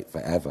debate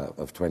forever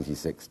of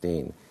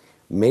 2016.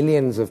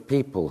 Millions of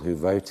people who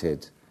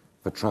voted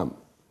for Trump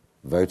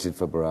voted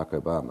for Barack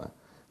Obama.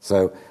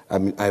 So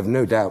I have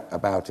no doubt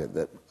about it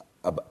that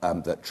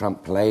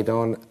Trump played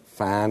on,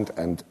 fanned,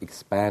 and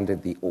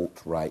expanded the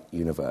alt-right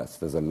universe.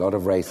 There's a lot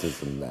of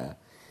racism there.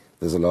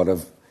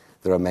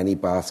 There are many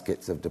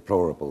baskets of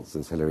deplorables,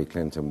 as Hillary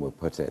Clinton would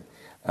put it.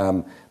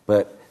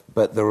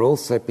 But there are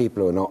also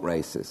people who are not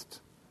racist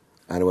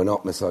and who are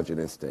not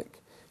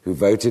misogynistic, who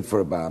voted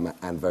for Obama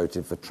and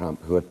voted for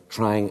Trump, who are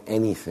trying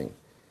anything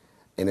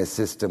in a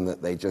system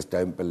that they just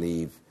don't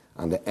believe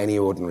under any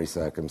ordinary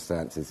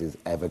circumstances is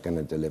ever going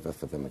to deliver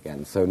for them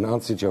again. So in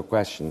answer to your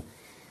question,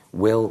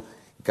 will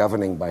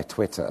governing by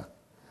Twitter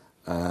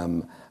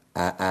and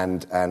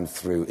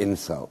through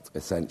insult,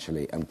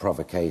 essentially, and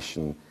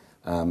provocation,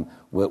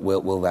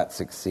 will that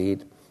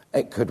succeed?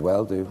 It could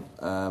well do.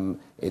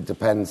 It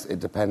depends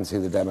who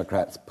the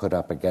Democrats put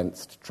up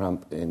against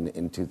Trump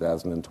in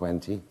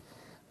 2020.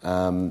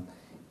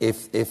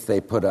 If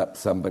they put up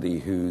somebody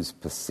who's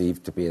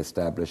perceived to be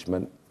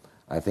establishment,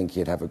 I think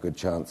he'd have a good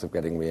chance of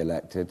getting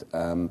re-elected.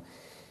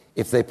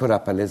 If they put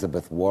up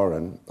Elizabeth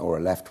Warren or a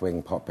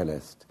left-wing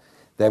populist,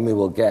 then we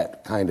will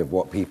get kind of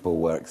what people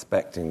were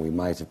expecting we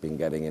might have been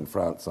getting in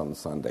France on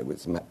Sunday, which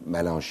is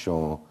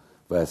Mélenchon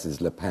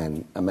versus Le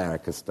Pen,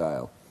 America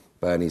style,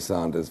 Bernie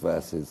Sanders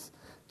versus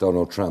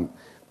Donald Trump.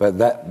 But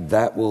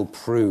that will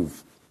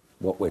prove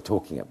what we're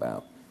talking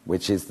about,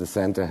 which is the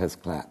centre has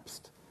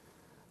collapsed.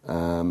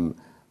 The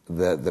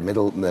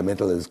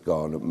middle is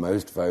gone.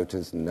 Most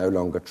voters no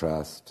longer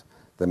trust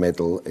the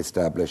middle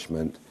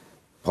establishment,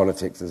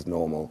 politics as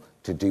normal,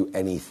 to do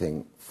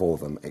anything for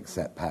them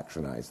except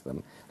patronize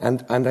them.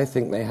 And I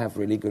think they have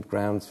really good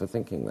grounds for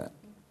thinking that.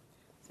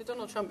 So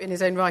Donald Trump, in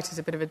his own right, is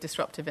a bit of a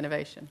disruptive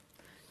innovation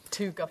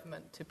to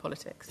government, to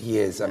politics. He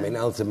is. I mean,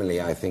 ultimately,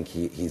 I think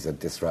he's a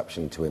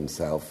disruption to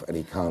himself, and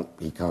he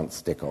can't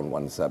stick on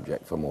one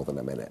subject for more than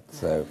a minute.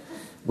 So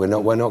we're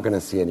not going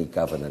to see any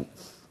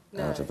governance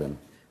out of him.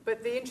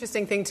 But the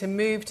interesting thing to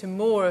move to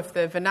more of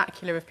the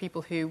vernacular of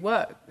people who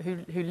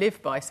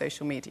live by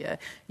social media,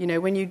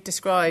 when you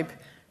describe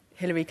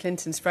Hillary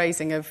Clinton's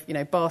phrasing of,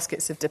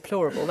 baskets of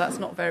deplorable, that's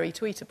not very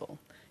tweetable.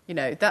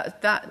 That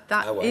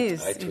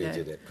is. I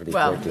tweeted it pretty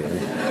quickly.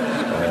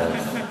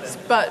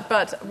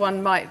 But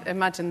one might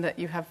imagine that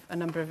you have a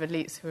number of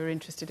elites who are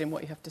interested in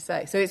what you have to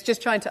say. So it's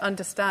just trying to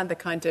understand the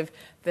kind of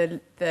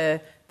the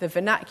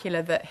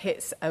vernacular that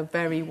hits a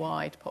very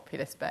wide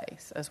populist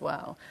base as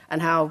well,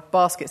 and how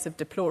baskets of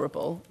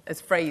deplorable as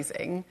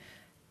phrasing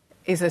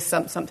is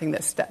something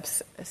that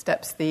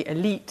steps the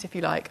elite, if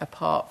you like,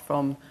 apart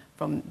from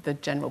the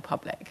general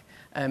public.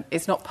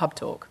 It's not pub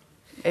talk.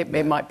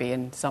 It might be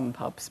in some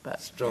pubs, but...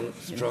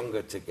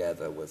 Stronger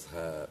together was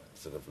her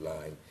sort of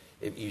line.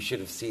 You should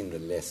have seen the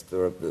list.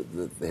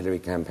 The Hillary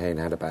campaign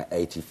had about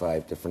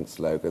 85 different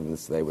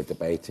slogans they were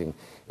debating.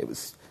 It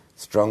was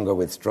stronger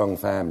with strong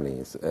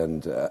families.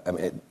 And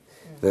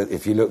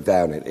if you look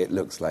down it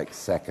looks like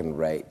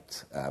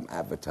second-rate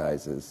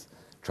advertisers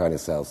trying to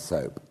sell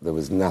soap. There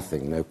was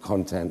nothing, no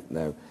content,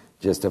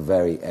 just a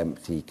very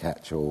empty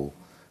catch-all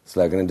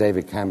slogan. And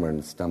David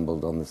Cameron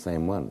stumbled on the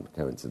same one,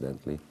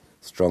 coincidentally.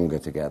 Stronger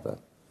together.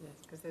 Yes,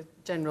 because they're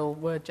general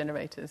word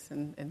generators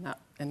in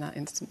that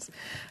instance.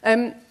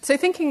 So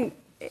thinking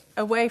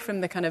away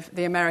from the kind of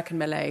the American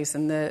malaise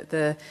and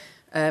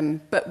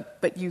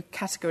but you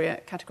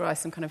categorize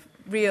some kind of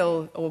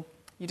real, or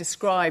you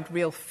described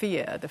real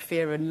fear, the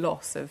fear and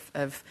loss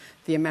of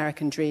the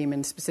American dream,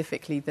 and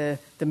specifically the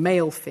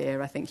male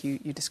fear, I think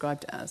you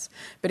described it as.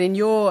 But in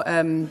your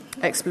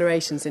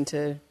explorations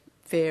into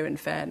fear and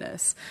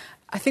fairness,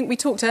 I think we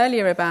talked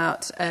earlier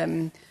about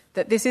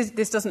that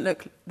this doesn't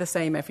look the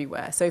same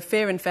everywhere. So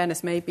fear and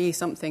fairness may be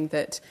something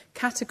that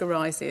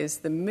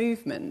categorises the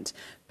movement,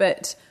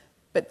 but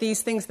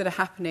these things that are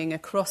happening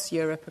across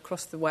Europe,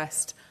 across the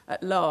West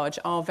at large,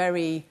 are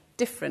very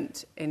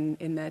different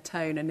in their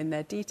tone and in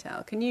their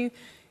detail. Can you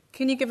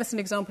give us an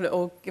example,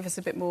 or give us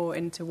a bit more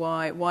into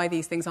why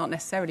these things aren't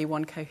necessarily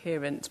one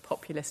coherent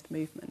populist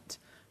movement?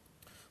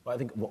 Well, I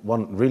think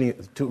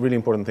two really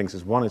important things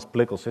is, one is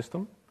political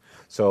system.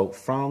 So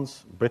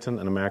France, Britain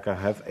and America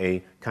have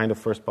a kind of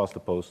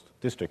first-past-the-post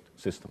district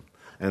system.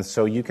 And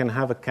so you can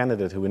have a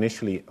candidate who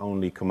initially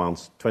only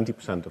commands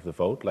 20% of the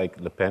vote, like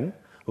Le Pen,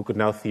 who could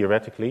now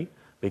theoretically,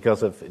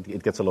 because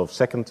it gets a lot of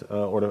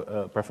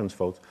second-order preference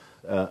votes,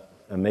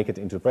 make it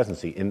into a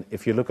presidency. And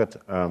if you look at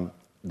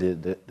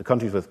the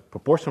countries with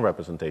proportional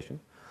representation,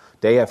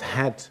 they have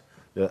had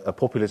a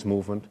populist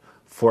movement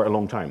for a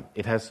long time.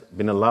 It has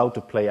been allowed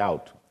to play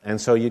out. And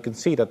so you can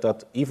see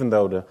that even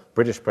though the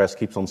British press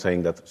keeps on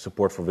saying that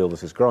support for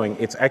Wilders is growing,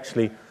 it's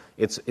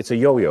a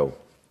yo-yo.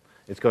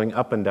 It's going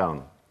up and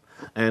down.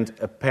 And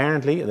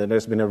apparently,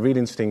 there's been a really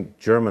interesting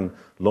German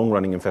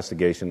long-running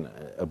investigation,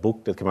 a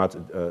book that came out,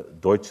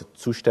 Deutsche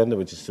Zustände,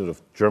 which is sort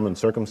of German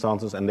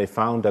circumstances, and they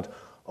found that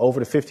over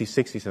the 50s,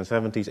 60s, and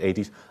 70s,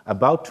 80s,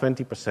 about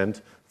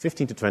 20%,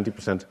 15 to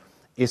 20%,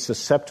 is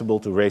susceptible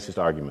to racist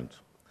argument.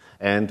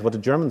 And what the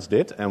Germans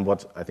did, and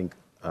what I think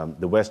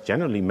the West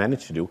generally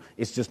managed to do,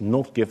 is just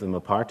not give them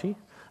a party,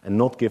 and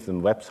not give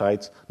them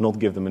websites, not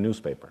give them a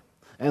newspaper.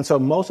 And so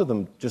most of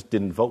them just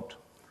didn't vote.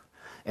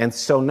 And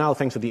so now,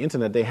 thanks to the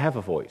internet, they have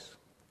a voice.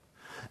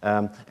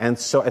 And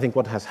so I think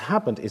what has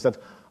happened is that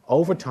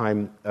over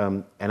time,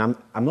 and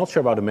I'm not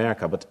sure about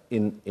America, but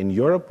in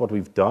Europe what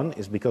we've done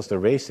is, because the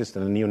racists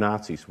and the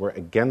neo-Nazis were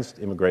against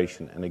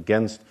immigration and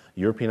against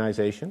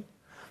Europeanization,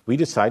 we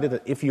decided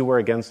that if you were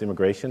against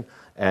immigration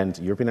and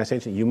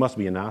Europeanization, you must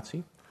be a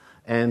Nazi.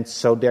 And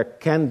so there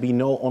can be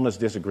no honest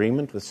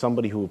disagreement with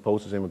somebody who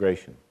opposes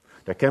immigration.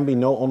 There can be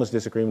no honest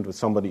disagreement with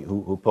somebody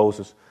who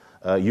opposes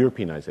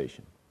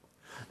Europeanization.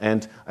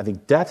 And I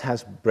think that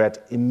has bred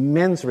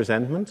immense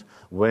resentment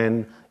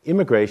when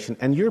immigration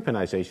and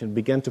Europeanization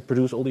began to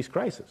produce all these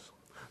crises.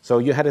 So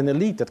you had an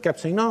elite that kept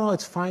saying, no,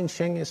 it's fine,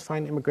 Schengen is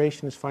fine,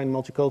 immigration is fine,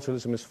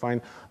 multiculturalism is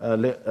fine,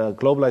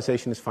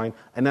 globalization is fine.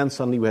 And then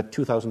suddenly we had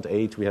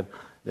 2008, we had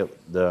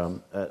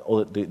the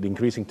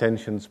increasing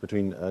tensions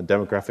between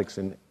demographics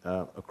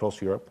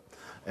across Europe.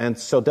 And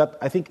so that,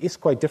 I think, is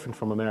quite different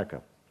from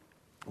America,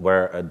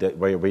 where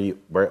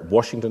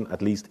Washington,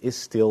 at least, is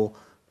still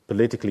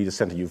politically the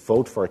center. You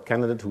vote for a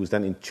candidate who is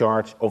then in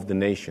charge of the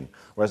nation.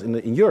 Whereas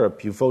in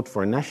Europe, you vote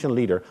for a national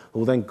leader who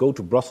will then go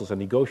to Brussels and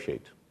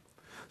negotiate.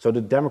 So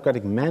the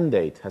democratic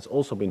mandate has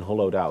also been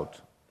hollowed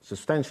out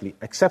substantially,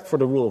 except for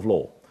the rule of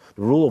law.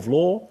 The rule of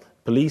law,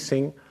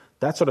 policing,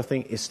 that sort of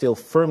thing is still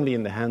firmly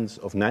in the hands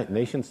of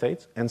nation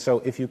states. And so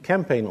if you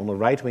campaign on the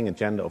right-wing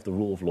agenda of the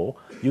rule of law,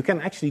 you can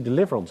actually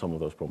deliver on some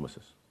of those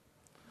promises.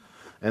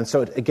 And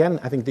so, again,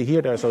 I think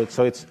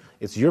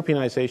it's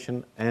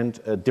Europeanization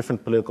and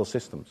different political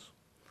systems.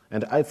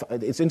 And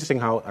it's interesting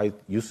how I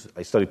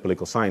studied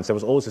political science. There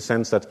was always a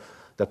sense that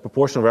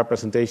proportional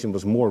representation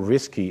was more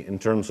risky in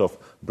terms of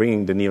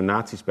bringing the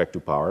neo-Nazis back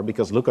to power,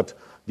 because look at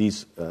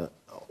these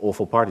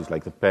awful parties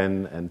like Le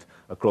Pen and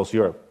across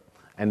Europe.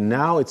 And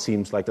now it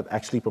seems like that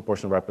actually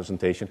proportional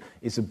representation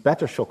is a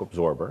better shock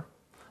absorber,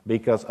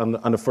 because on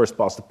the first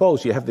past the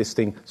post, you have this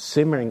thing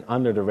simmering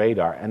under the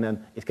radar, and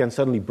then it can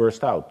suddenly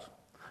burst out.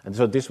 And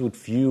so this would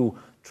view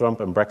Trump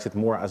and Brexit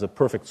more as a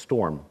perfect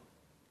storm.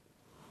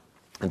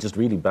 And just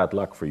really bad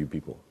luck for you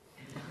people.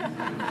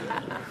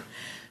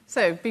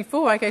 So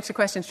before I go to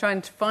questions,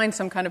 trying to find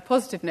some kind of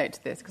positive note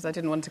to this, because I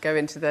didn't want to go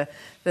into the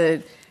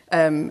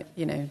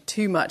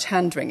too much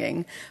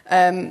hand-wringing.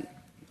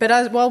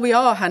 But while we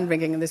are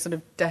hand-wringing and this sort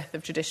of death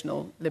of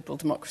traditional liberal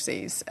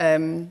democracies,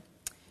 we're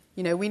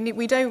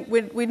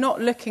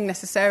not looking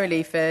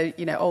necessarily for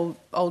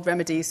old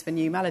remedies for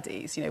new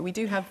maladies. We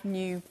do have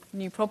new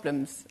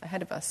problems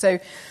ahead of us. So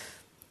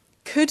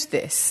could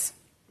this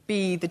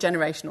be the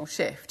generational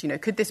shift?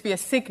 Could this be a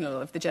signal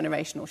of the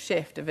generational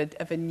shift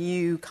of a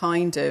new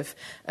kind of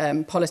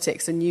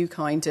politics, a new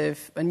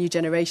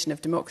generation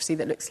of democracy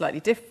that looks slightly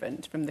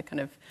different from the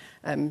kind of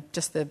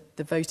just the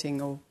voting,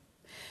 or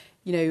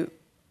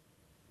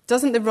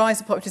doesn't the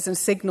rise of populism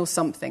signal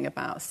something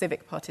about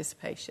civic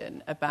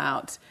participation,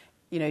 about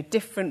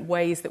different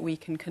ways that we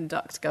can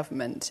conduct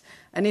government?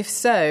 And if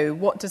so,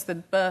 what does the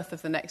birth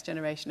of the next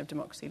generation of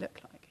democracy look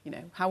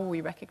like? How will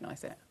we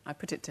recognise it? I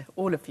put it to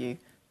all of you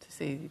to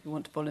see if you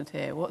want to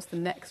volunteer. What's the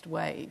next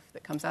wave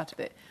that comes out of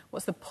it?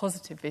 What's the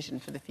positive vision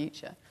for the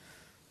future?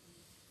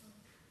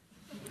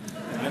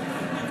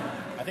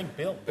 I think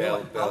Bill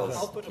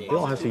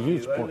has a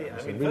huge point.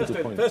 It's a really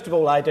good point. First of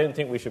all, I don't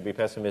think we should be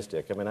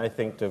pessimistic. I mean, I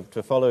think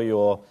to follow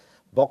your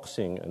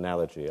boxing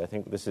analogy, I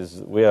think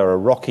we are a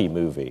Rocky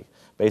movie.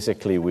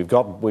 Basically, we've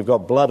got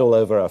blood all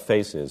over our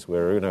faces.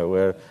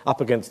 We're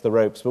up against the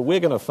ropes, but we're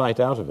going to fight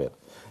out of it.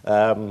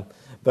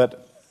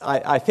 But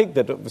I think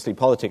that obviously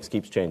politics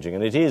keeps changing,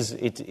 and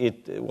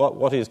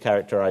what is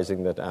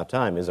characterizing our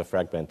time is a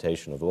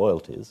fragmentation of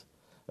loyalties,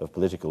 of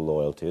political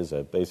loyalties,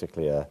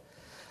 basically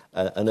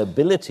an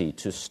ability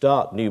to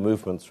start new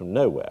movements from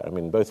nowhere. I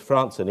mean, both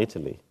France and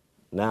Italy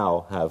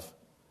now have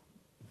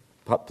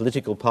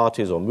political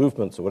parties or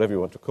movements or whatever you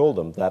want to call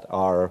them that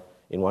are,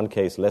 in one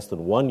case, less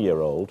than 1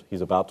 year old.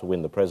 He's about to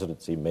win the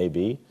presidency,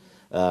 maybe.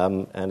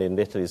 And in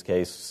Italy's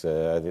case,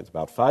 I think it's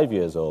about 5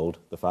 years old.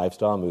 The Five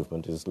Star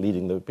Movement is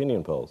leading the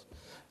opinion polls.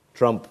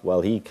 Trump,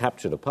 well, he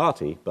captured a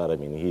party, but, I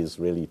mean, he's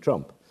really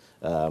Trump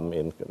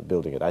in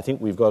building it. I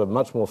think we've got a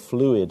much more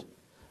fluid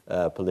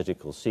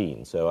political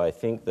scene. So I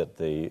think that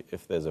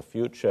if there's a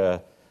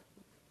future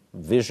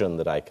vision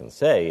that I can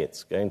say,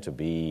 it's going to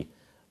be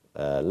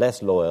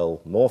less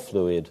loyal, more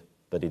fluid,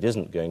 but it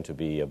isn't going to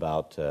be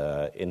about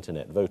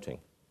internet voting.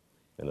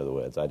 In other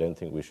words, I don't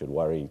think we should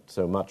worry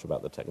so much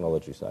about the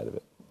technology side of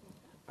it.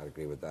 I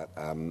agree with that.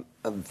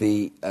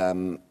 The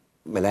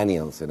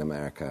millennials in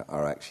America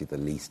are actually the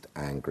least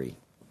angry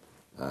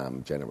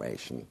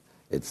generation.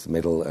 It's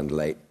middle and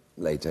late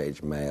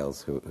late-age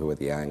males who are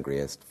the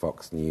angriest.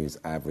 Fox News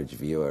average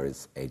viewer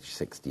is age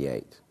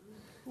 68.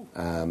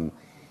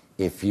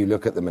 If you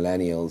look at the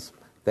millennials,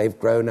 they've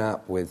grown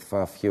up with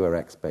far fewer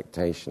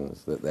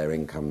expectations that their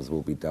incomes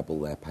will be double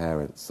their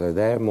parents. So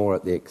they're more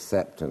at the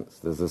acceptance.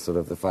 There's a sort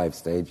of the 5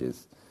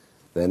 stages.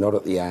 They're not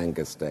at the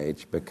anger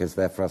stage because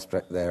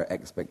their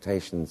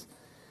expectations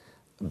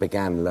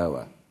began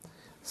lower.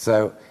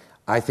 So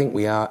I think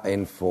we are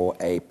in for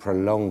a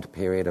prolonged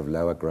period of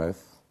lower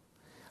growth.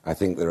 I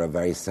think there are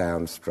very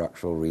sound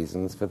structural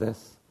reasons for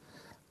this.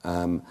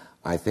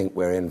 I think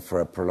we're in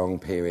for a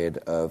prolonged period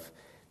of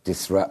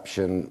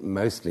disruption,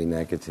 mostly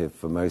negative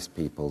for most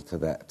people,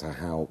 to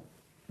how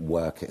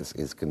work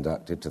is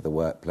conducted, to the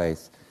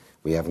workplace.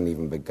 We haven't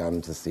even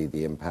begun to see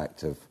the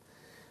impact of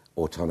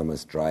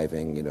autonomous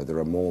driving. You know, there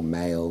are more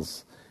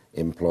males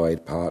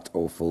employed part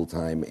or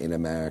full-time in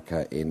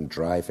America in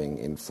driving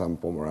in some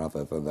form or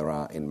other than there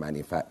are in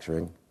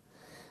manufacturing.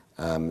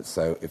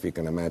 So if you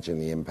can imagine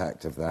the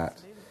impact of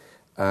that.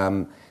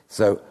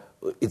 So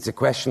it's a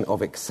question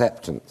of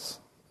acceptance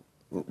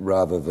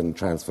rather than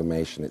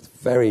transformation. It's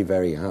very,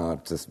 very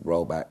hard to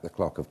roll back the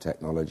clock of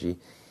technology.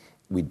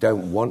 We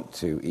don't want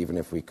to, even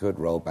if we could,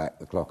 roll back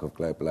the clock of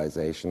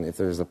globalization. If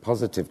there is a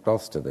positive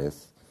cost to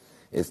this,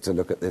 it's to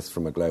look at this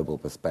from a global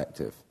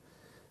perspective.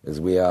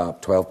 As we are,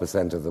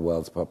 12% of the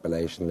world's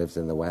population lives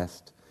in the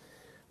West.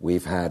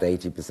 We've had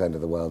 80%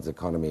 of the world's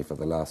economy for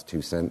the last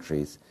 2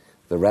 centuries.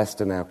 The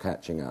rest are now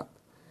catching up.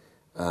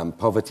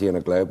 Poverty on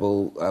a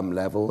global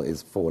level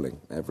is falling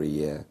every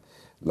year.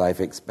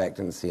 Life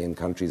expectancy in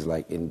countries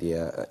like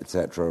India,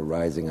 etc.,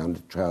 rising,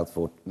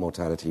 under-child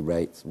mortality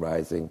rates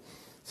rising.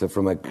 So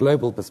from a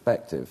global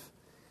perspective,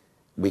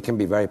 we can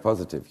be very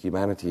positive.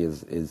 Humanity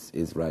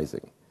is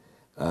rising.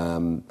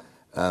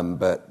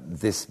 But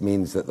this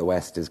means that the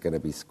West is going to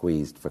be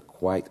squeezed for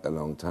quite a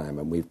long time,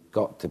 and we've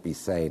got to be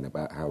sane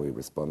about how we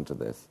respond to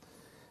this.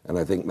 And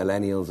I think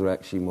millennials are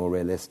actually more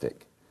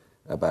realistic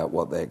about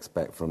what they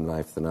expect from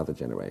life than other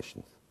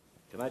generations.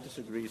 Can I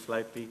disagree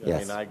slightly? Yes. I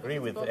mean, I agree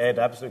with Ed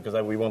absolutely,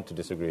 because we want to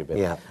disagree a bit.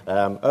 Yeah.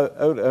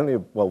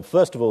 Well,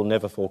 first of all,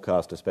 never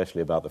forecast,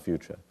 especially about the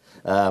future.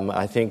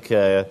 I think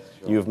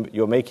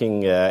you're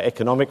making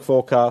economic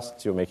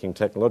forecasts, you're making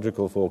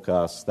technological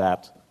forecasts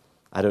that,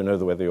 I don't know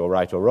whether you're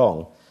right or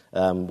wrong.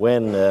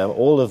 When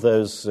all of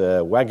those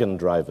wagon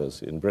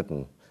drivers in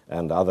Britain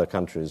and other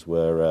countries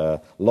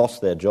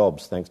lost their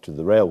jobs thanks to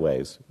the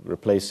railways,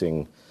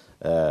 replacing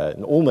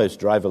an almost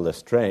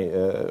driverless train,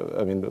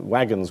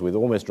 wagons with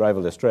almost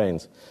driverless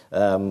trains,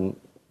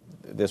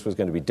 this was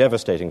going to be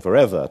devastating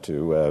forever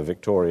to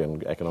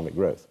Victorian economic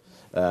growth.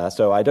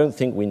 So I don't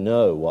think we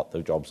know what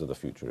the jobs of the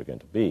future are going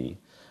to be.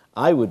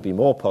 I would be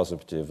more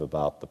positive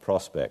about the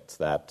prospects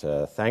that,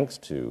 thanks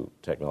to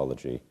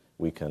technology,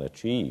 we can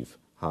achieve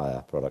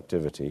higher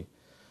productivity,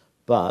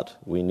 but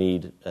we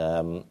need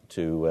in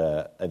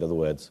other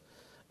words,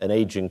 an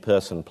aging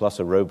person plus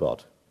a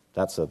robot.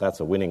 That's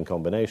a winning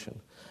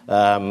combination.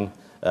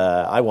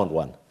 I want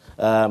one.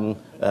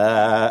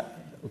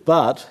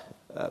 But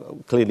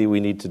clearly we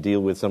need to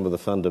deal with some of the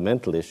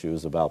fundamental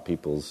issues about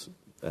people's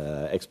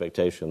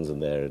expectations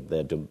and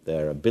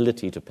their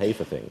ability to pay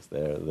for things,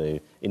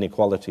 the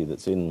inequality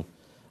that's in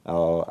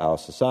our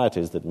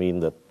societies that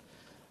mean that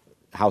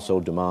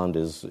household demand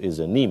is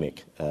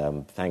anemic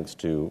thanks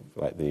to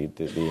the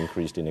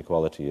increased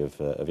inequality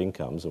of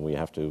incomes, and we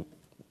have to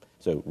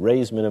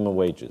raise minimum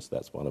wages.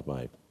 That's one of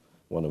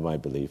my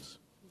beliefs.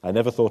 I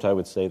never thought I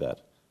would say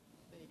that.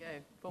 There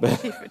you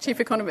go. Chief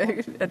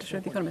editor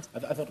of The Economist.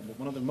 I thought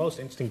one of the most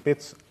interesting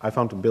bits I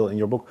found, Bill, in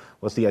your book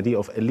was the idea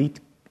of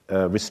elite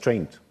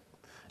restraint.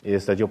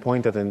 Is that your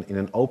point that in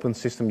an open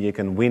system you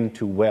can win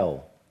too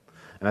well.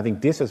 And I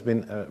think this has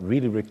been a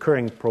really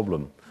recurring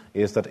problem,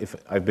 is that if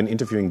I've been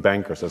interviewing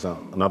bankers as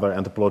another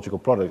anthropological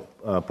project,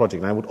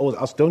 and I would always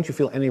ask, don't you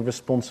feel any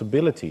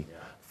responsibility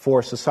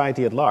for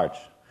society at large?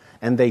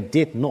 And they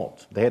did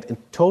not. They had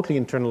totally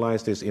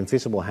internalized this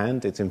invisible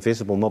hand. It's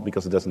invisible not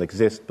because it doesn't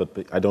exist,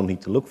 but I don't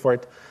need to look for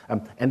it.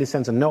 And this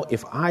sense of, no,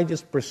 if I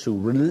just pursue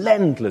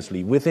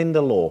relentlessly within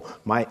the law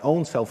my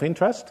own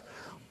self-interest,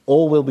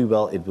 all will be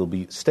well, it will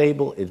be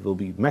stable, it will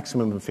be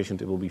maximum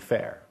efficient, it will be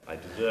fair. I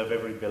deserve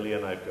every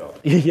billion I've got.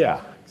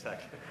 Yeah.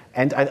 Exactly.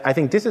 And I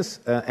think this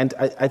is, and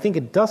I think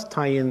it does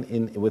tie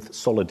in with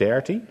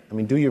solidarity. I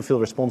mean, do you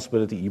feel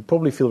responsibility? You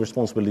probably feel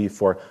responsibility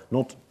for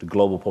not the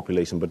global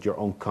population, but your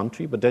own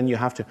country. But then you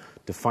have to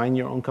define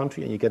your own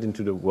country, and you get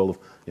into the world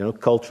of,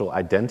 cultural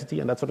identity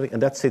and that sort of thing.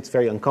 And that sits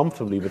very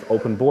uncomfortably with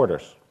open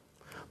borders.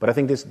 But I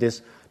think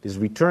this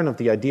return of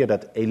the idea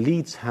that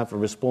elites have a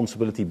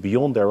responsibility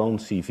beyond their own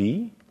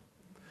CV,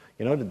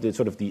 the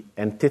sort of the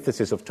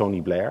antithesis of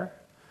Tony Blair,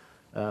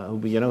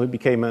 who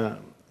became a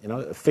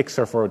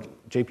fixer for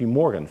J.P.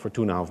 Morgan for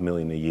 $2.5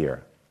 million a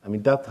year. I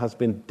mean, that has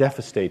been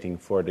devastating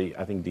for the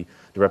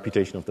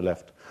reputation of the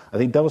left. I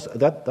think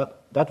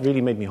that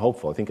really made me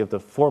hopeful. I think if the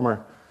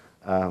former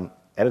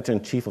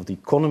editor-in-chief of The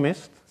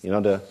Economist,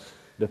 the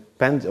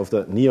pen of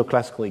the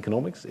neoclassical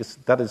economics,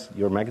 that is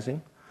your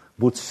magazine,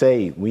 would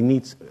say we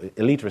need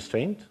elite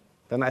restraint,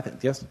 then I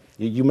think, yes,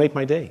 you made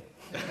my day.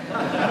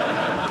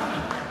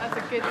 That's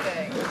a good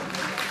thing.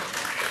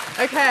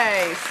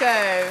 Okay, so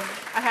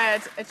I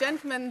had a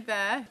gentleman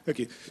there. Thank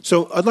you.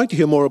 So I'd like to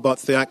hear more about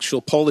the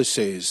actual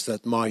policies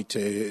that might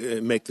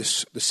make the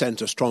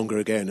centre stronger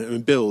again. I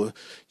mean, Bill,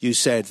 you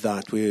said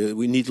that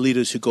we need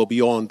leaders who go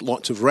beyond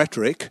lots of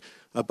rhetoric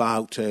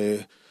about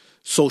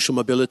social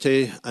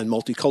mobility and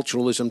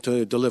multiculturalism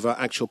to deliver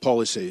actual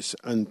policies.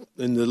 And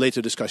in the later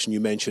discussion,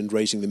 you mentioned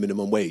raising the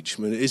minimum wage.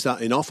 I mean, is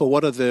that enough, or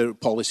what are the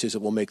policies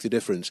that will make the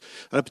difference?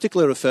 And I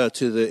particularly refer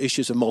to the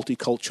issues of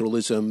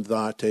multiculturalism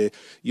that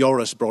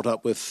Joris brought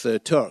up with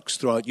Turks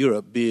throughout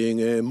Europe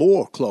being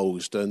more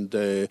closed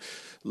and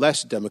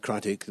less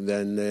democratic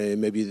than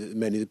maybe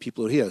many of the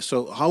people here.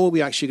 So how are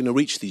we actually going to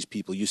reach these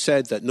people? You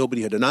said that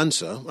nobody had an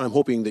answer. I'm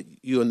hoping that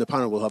you and the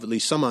panel will have at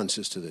least some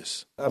answers to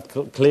this.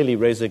 Clearly,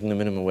 raising the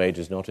minimum wage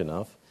is not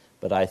enough,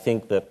 but I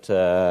think that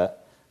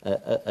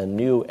a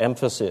new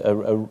emphasis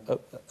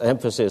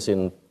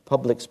in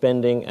public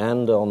spending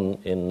and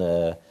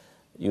in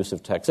use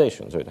of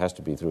taxation, so it has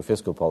to be through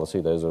fiscal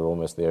policy, those are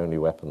almost the only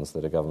weapons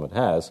that a government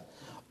has,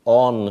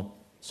 on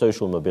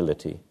social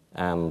mobility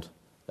and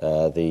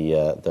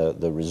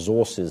the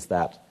resources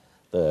that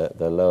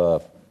the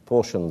lower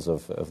portions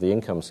of the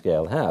income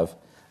scale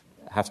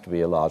has to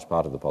be a large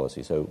part of the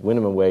policy. So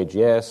minimum wage,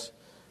 yes,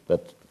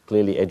 but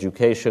clearly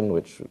education,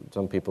 which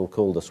some people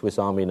call the Swiss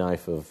Army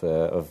knife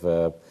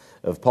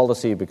of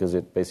policy because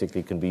it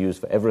basically can be used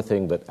for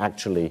everything, but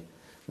actually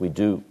we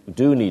do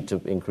need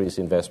to increase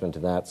investment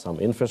in that. Some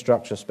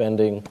infrastructure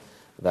spending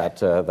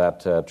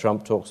that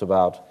Trump talks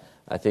about.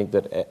 I think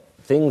that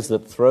things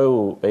that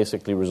throw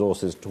basically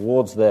resources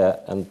towards there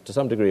and to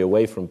some degree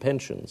away from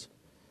pensions.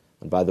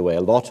 And by the way,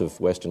 a lot of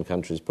Western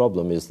countries'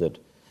 problem is that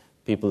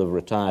people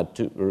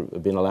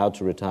have been allowed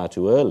to retire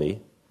too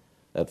early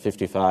at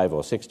 55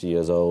 or 60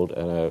 years old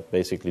and are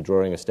basically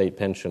drawing a state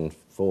pension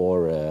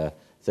for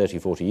 30,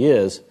 40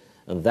 years,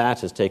 and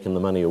that has taken the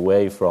money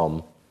away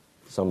from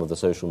some of the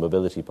social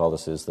mobility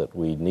policies that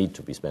we need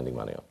to be spending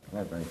money on. Can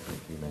I very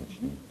quickly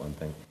mention one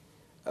thing?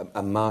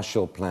 A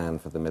Marshall Plan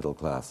for the middle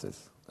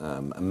classes.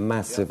 A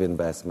massive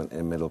investment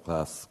in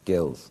middle-class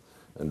skills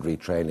and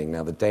retraining.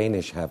 Now, the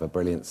Danish have a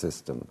brilliant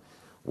system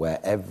where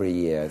every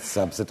year,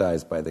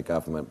 subsidized by the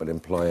government, but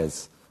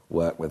employers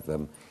work with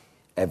them,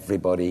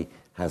 everybody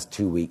has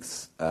 2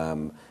 weeks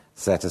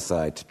set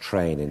aside to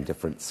train in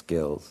different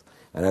skills.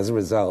 And as a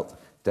result,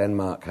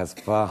 Denmark has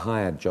far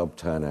higher job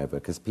turnover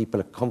because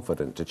people are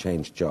confident to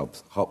change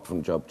jobs, hop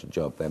from job to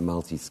job. They're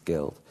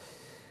multi-skilled.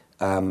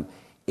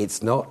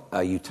 It's not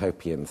a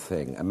utopian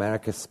thing.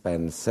 America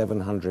spends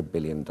 $700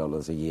 billion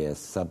a year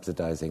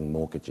subsidizing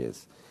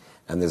mortgages,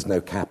 and there's no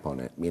cap on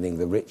it, meaning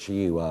the richer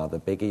you are, the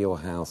bigger your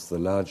house, the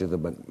larger the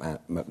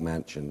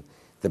McMansion,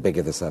 the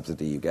bigger the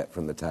subsidy you get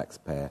from the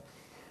taxpayer.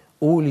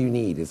 All you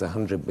need is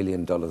 $100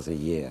 billion a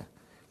year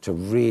to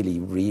really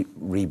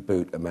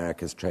reboot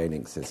America's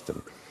training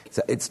system.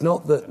 So it's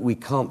not that we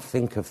can't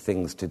think of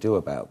things to do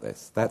about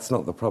this. That's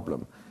not the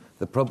problem.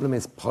 The problem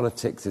is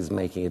politics is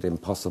making it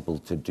impossible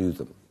to do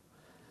them.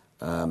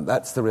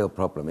 That's the real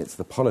problem. It's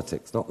the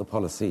politics, not the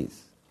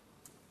policies.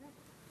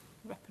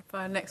 Rapid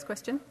fire, next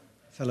question.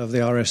 Fellow of the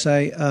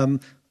RSA,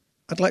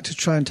 I'd like to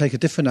try and take a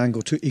different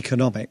angle to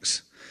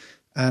economics.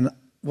 And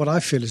what I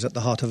feel is at the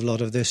heart of a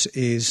lot of this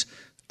is,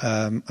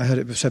 I heard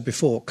it said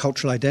before,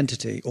 cultural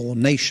identity or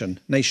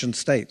nation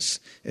states,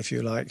 if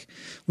you like.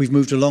 We've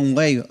moved a long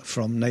way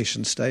from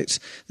nation states.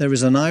 There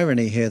is an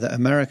irony here that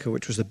America,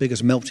 which was the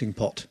biggest melting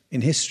pot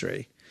in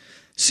history,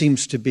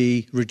 seems to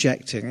be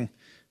rejecting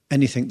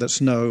anything that's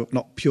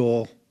not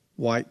pure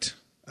white,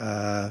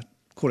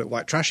 call it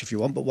white trash if you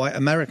want, but white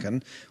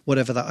American,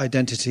 whatever that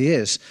identity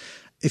is.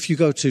 If you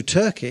go to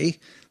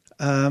Turkey,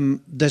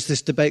 there's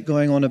this debate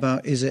going on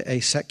about is it a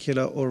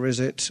secular or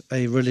is it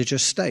a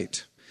religious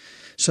state?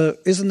 So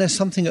isn't there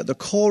something at the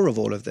core of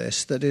all of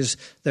this that is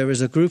there is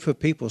a group of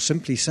people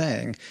simply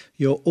saying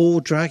you're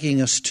all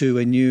dragging us to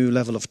a new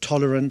level of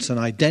tolerance and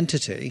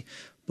identity,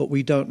 but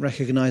we don't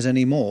recognise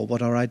anymore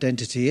what our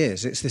identity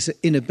is. It's this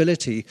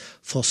inability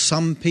for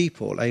some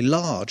people, a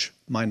large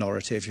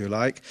minority, if you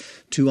like,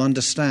 to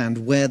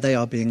understand where they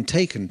are being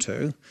taken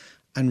to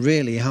and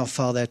really how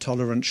far their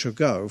tolerance should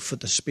go for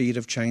the speed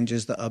of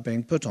changes that are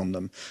being put on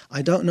them.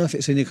 I don't know if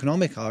it's an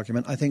economic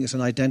argument. I think it's an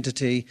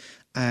identity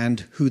and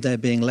who they're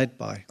being led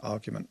by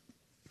argument.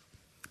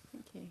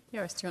 Thank you.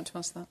 Joris, do you want to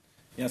answer that?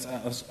 Yes,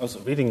 I was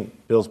reading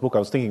Bill's book. I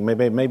was thinking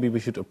maybe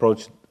we should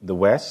approach the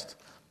West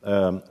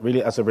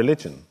really as a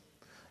religion,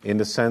 in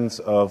the sense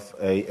of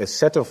a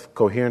set of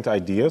coherent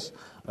ideas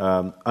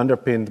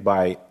underpinned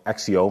by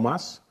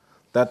axiomas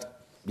that,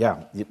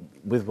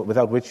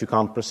 without which you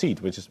can't proceed,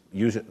 which is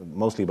usually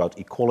mostly about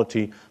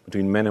equality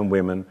between men and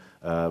women,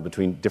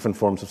 between different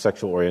forms of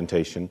sexual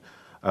orientation.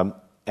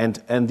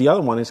 And the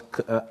other one is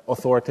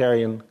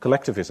authoritarian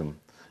collectivism.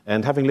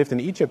 And having lived in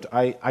Egypt,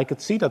 I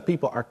could see that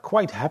people are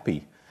quite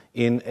happy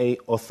in a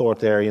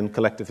authoritarian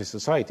collectivist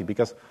society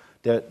because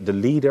the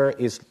leader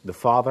is the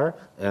father,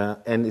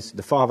 and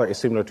the father is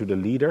similar to the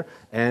leader,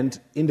 and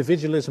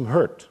individualism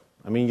hurt.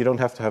 I mean, you don't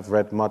have to have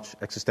read much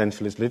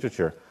existentialist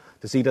literature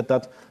to see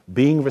that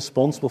being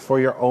responsible for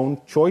your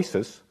own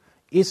choices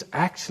is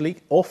actually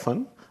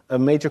often a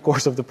major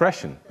cause of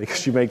depression,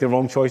 because you make the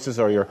wrong choices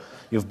or you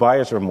have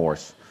buyer's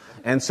remorse.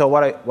 And so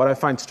what I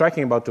find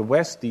striking about the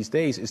West these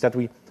days is that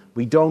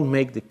we don't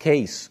make the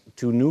case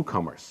to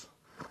newcomers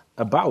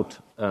about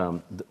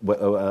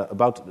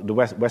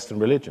the Western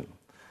religion.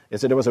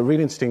 There was a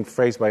really interesting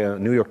phrase by a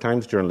New York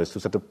Times journalist who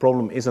said the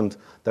problem isn't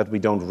that we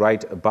don't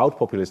write about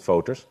populist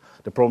voters,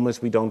 the problem is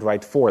we don't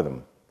write for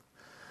them.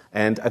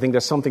 And I think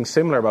there's something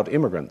similar about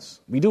immigrants.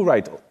 We do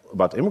write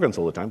about immigrants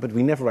all the time, but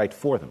we never write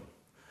for them.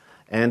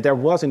 And there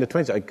was in the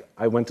 20s,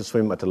 I went to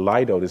swim at the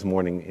Lido this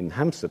morning in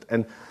Hampstead,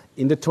 and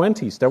in the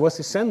 20s there was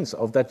a sense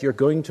of that you're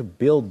going to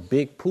build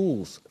big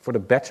pools for the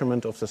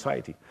betterment of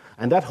society.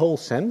 And that whole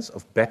sense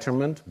of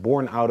betterment,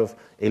 born out of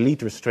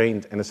elite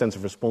restraint and a sense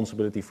of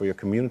responsibility for your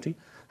community,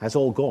 has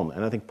all gone.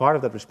 And I think part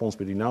of that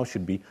responsibility now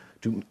should be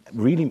to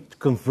really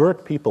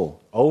convert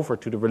people over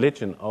to the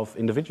religion of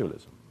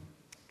individualism.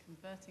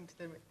 Converting to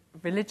the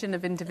religion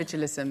of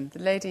individualism. The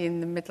lady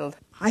in the middle.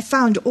 I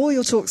found all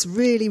your talks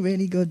really,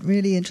 really good,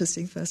 really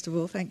interesting, first of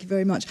all. Thank you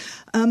very much.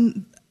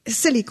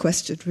 Silly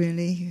question,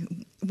 really.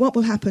 What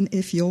will happen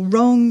if you're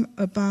wrong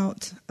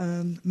about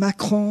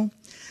Macron,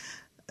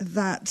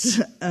 that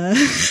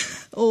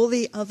all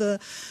the other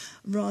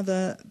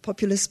rather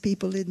populist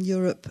people in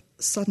Europe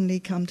suddenly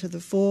come to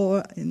the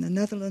fore, in the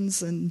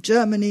Netherlands and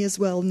Germany as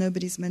well?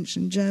 Nobody's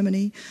mentioned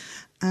Germany.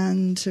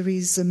 And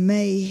Theresa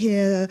May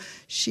here,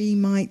 she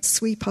might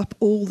sweep up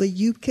all the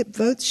UKIP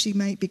votes. She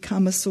might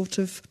become a sort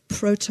of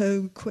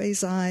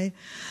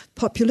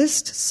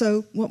proto-quasi-populist.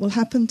 So what will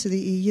happen to the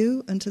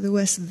EU and to the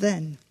West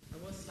then? I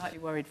was slightly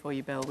worried for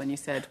you, Bill, when you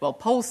said, well,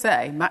 polls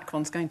say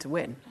Macron's going to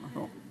win. I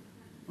thought,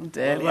 oh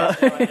dear. Well,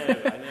 yes,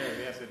 I know.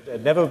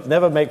 Yes.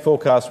 Never make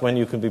forecasts when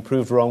you can be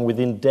proved wrong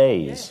within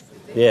days.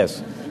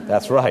 Yes,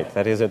 that's right.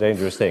 That is a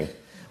dangerous thing.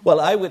 Well,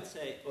 I would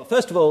say, well,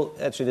 first of all,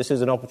 actually, this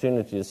is an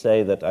opportunity to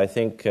say that I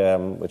think,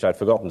 which I'd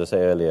forgotten to say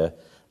earlier,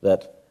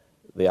 that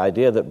the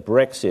idea that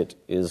Brexit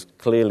is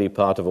clearly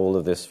part of all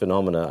of this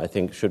phenomena, I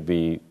think, should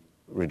be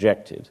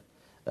rejected.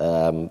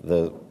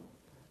 The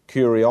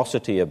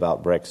curiosity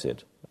about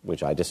Brexit,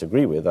 which I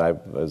disagree with, I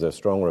was a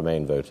strong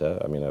Remain voter,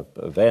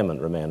 a vehement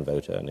Remain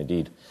voter, and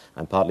indeed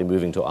I'm partly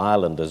moving to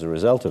Ireland as a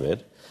result of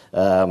it,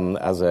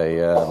 as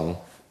a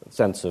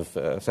sense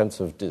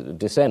of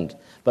dissent.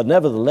 But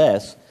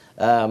nevertheless,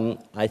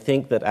 I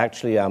think that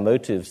actually the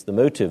motives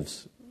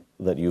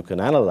that you can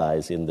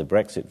analyze in the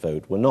Brexit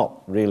vote were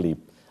not really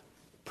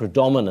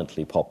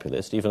predominantly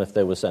populist, even if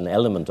there was an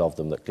element of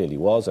them that clearly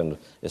was, and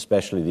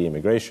especially the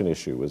immigration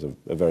issue was a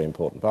very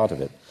important part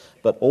of it,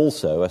 but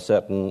also a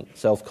certain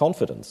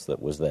self-confidence that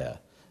was there,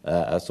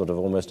 a sort of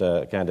almost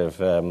a kind of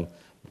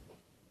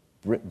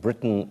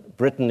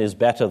Britain is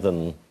better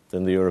than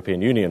the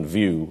European Union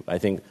view, I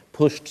think,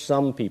 pushed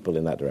some people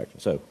in that direction.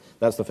 So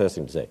that's the first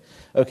thing to say.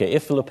 Okay,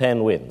 if Le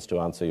Pen wins, to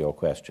answer your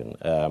question,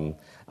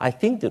 I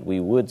think that we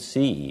would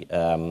see,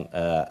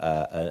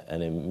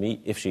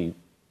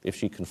 if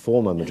she can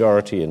form a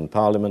majority in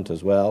Parliament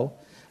as well,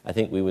 I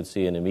think we would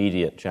see an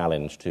immediate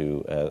challenge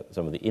to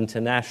some of the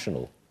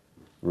international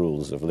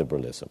rules of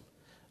liberalism,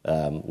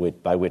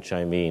 by which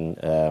I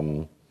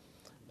mean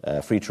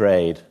free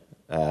trade,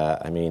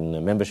 I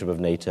mean membership of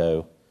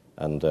NATO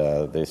and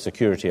the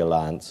security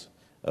alliance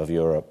of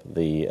Europe,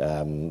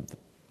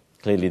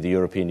 clearly the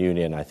European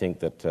Union. I think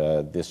that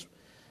this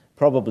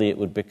probably it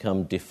would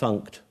become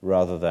defunct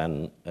rather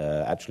than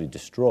actually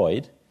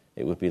destroyed.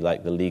 It would be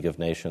like the League of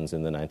Nations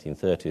in the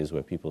 1930s,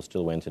 where people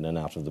still went in and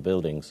out of the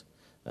buildings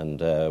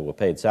and were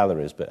paid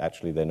salaries, but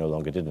actually they no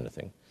longer did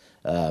anything.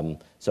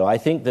 So I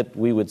think that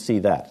we would see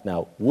that.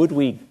 Now, would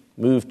we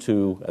move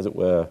to, as it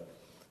were,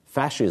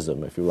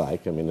 fascism, if you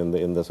like,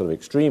 in the sort of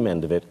extreme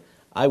end of it?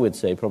 I would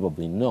say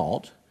probably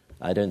not.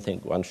 I don't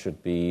think one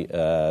should be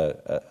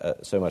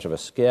so much of a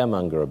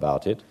scaremonger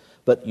about it,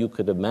 but you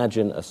could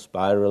imagine a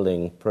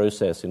spiraling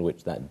process in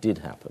which that did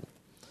happen.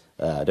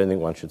 I don't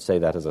think one should say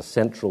that as a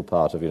central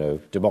part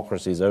of,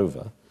 democracy's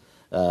over.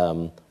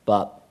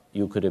 But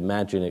you could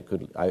imagine it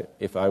could...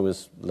 if I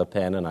was Le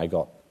Pen and I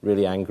got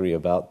really angry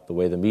about the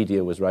way the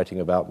media was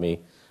writing about me,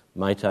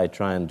 might I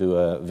try and do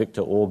a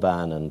Viktor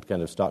Orban and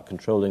kind of start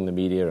controlling the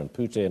media and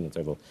Putin and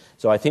so forth?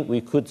 So I think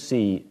we could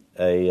see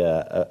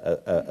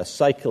a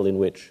cycle in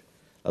which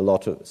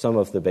some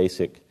of the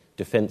basic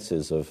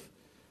defenses of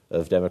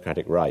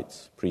democratic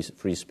rights,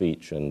 free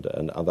speech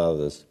and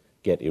others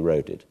get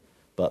eroded.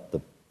 But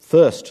the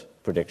first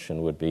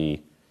prediction would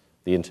be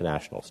the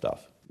international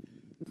stuff.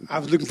 I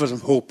was looking for some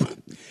hope.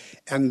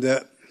 And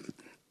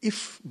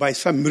if by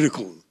some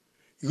miracle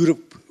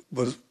Europe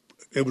was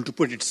able to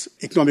put its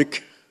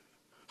economic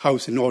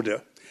house in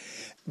order,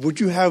 would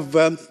you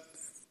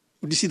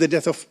see the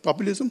death of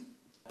populism?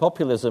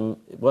 Populism,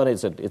 well,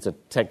 it's a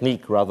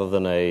technique rather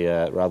than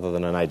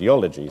an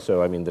ideology.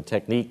 So, the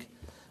technique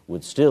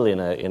would still,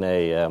 in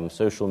a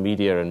social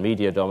media and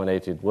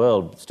media-dominated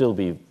world, still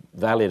be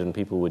valid and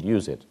people would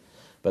use it.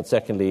 But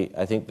secondly,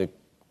 I think the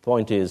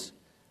point is,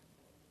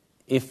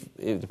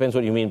 it depends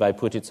what you mean by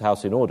put its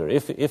house in order.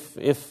 If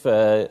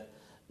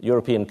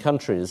European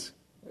countries,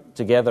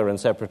 together and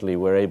separately,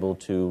 were able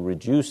to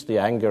reduce the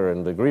anger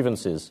and the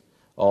grievances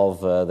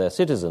of their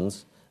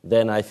citizens,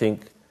 then I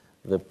think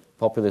the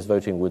populist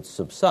voting would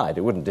subside.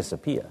 It wouldn't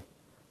disappear,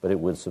 but it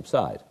would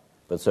subside.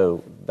 But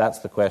so that's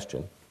the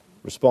question.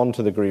 Respond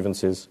to the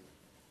grievances,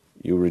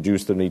 you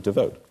reduce the need to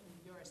vote.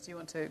 Joris, do you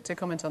want to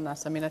comment on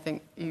that? I mean, I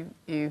think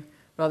you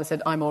rather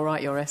said, I'm all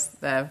right, Joris,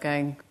 there,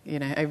 going,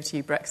 over to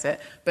you, Brexit.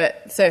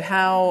 But so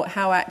how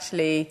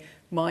actually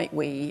might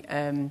we,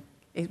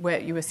 where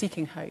you were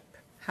seeking hope,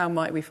 how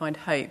might we find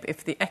hope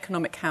if the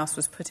economic house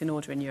was put in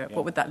order in Europe? Yeah.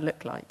 What would that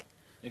look like?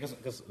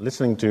 Because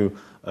listening to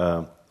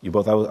you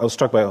both, I was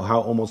struck by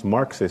how almost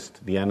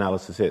Marxist the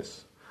analysis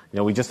is.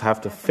 We just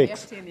have to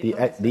fix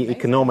the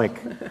economic,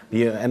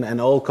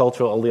 and all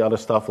cultural, all the other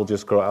stuff will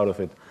just grow out of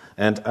it.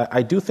 And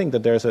I do think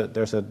that there's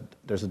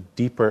a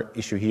deeper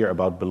issue here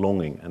about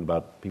belonging and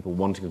about people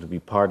wanting to be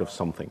part of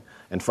something.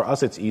 And for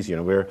us, it's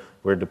easier.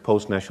 We're the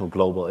post-national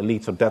global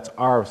elite, so that's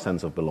our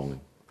sense of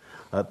belonging.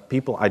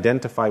 People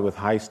identify with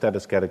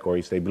high-status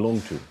categories they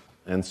belong to.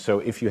 And so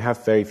if you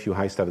have very few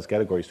high-status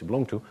categories to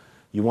belong to,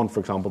 you want, for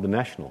example, the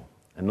national,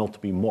 and not to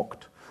be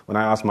mocked. When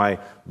I ask my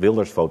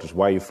Wilders voters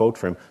why you vote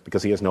for him,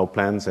 because he has no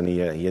plans and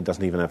he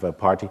doesn't even have a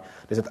party,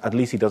 they said at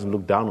least he doesn't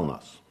look down on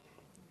us.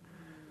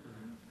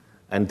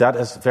 And that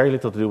has very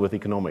little to do with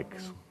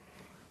economics.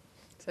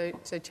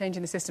 So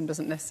changing the system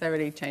doesn't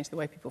necessarily change the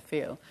way people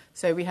feel.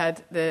 So we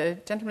had the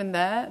gentleman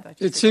there.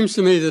 It seems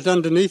to me that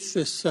underneath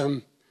this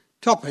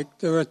topic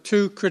there are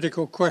two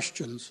critical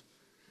questions.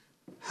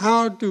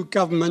 How do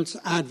governments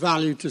add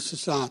value to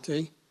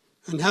society?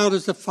 And how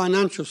does the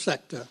financial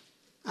sector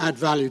add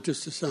value to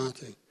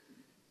society?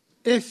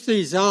 If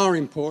these are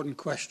important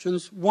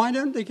questions, why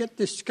don't they get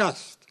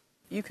discussed?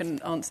 You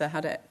can answer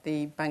how do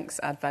the banks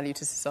add value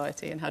to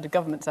society and how do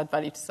governments add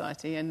value to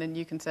society, and then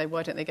you can say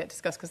why don't they get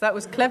discussed? Because that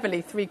was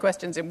cleverly 3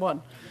 questions in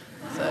one.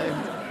 So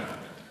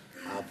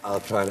I'll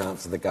try and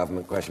answer the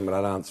government question, but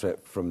I'll answer it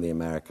from the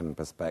American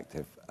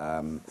perspective,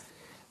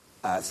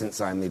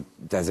 since I'm the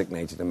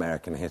designated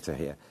American hitter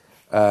here.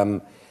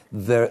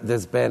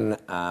 There's been,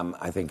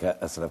 I think,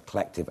 a sort of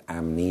collective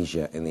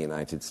amnesia in the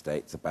United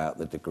States about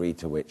the degree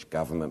to which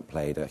government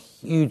played a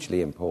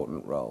hugely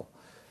important role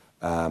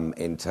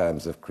in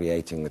terms of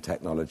creating the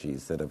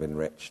technologies that have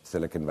enriched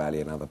Silicon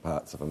Valley and other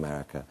parts of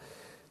America.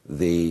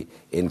 The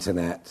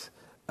internet,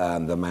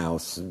 the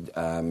mouse,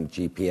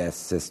 GPS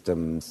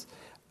systems,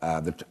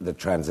 the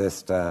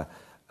transistor,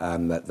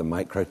 the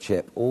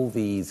microchip, all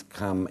these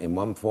come in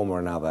one form or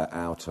another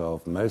out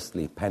of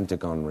mostly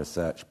Pentagon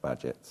research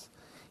budgets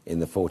in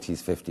the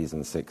 40s, 50s,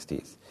 and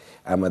 60s,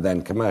 and were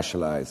then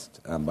commercialized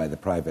by the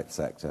private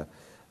sector,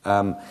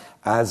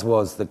 as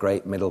was the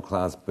great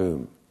middle-class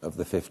boom of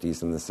the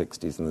 50s and the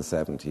 60s and the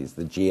 70s.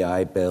 The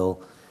GI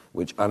Bill,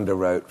 which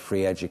underwrote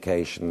free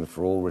education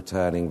for all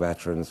returning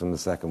veterans from the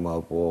Second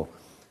World War,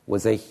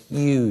 was a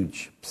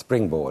huge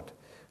springboard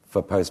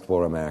for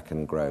post-war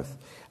American growth.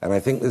 And I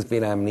think there's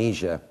been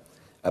amnesia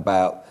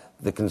about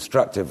the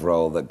constructive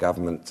role that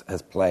government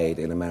has played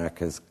in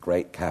America's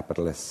great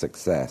capitalist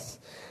success,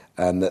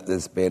 and that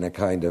there's been a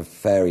kind of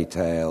fairy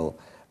tale,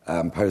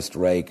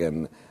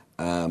 post-Reagan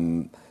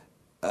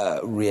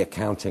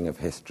reaccounting of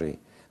history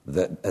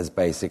that has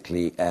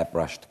basically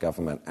airbrushed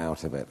government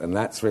out of it. And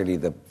that's really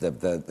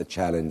the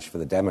challenge for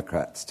the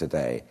Democrats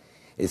today,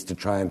 is to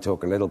try and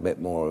talk a little bit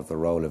more of the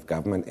role of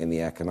government in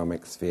the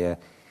economic sphere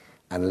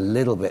and a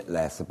little bit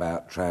less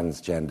about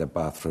transgender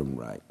bathroom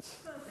rights.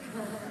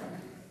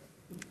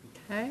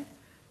 Okay.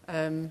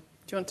 Do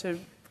you want to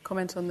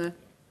comment on the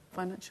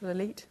financial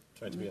elite?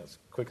 Try to be as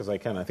quick as I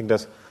can. I think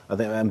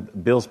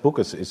Bill's book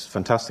is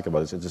fantastic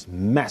about it. It's this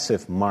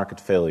massive market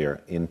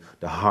failure in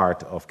the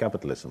heart of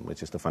capitalism,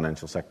 which is the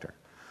financial sector.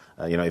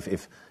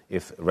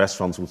 If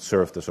restaurants would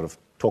serve the sort of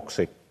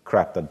toxic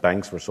crap that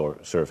banks were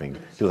serving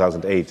in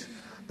 2008,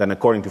 then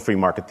according to free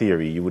market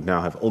theory, you would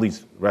now have all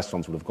these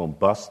restaurants would have gone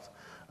bust,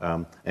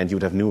 and you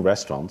would have new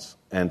restaurants,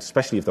 and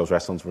especially if those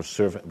restaurants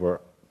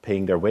were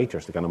paying their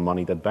waiters the kind of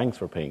money that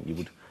banks were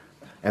paying,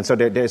 And so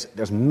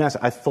there's mass.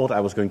 I thought I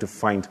was going to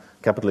find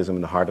capitalism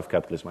in the heart of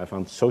capitalism. I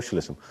found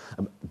socialism.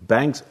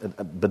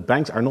 But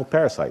banks are not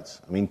parasites.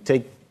 I mean,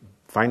 take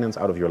finance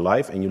out of your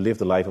life and you live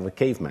the life of a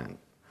caveman.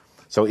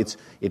 So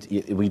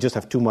we just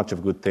have too much of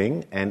a good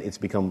thing, and it's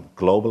become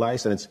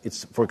globalized. And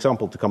it's for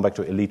example, to come back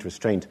to elite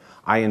restraint,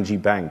 ING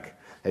Bank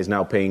is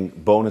now paying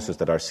bonuses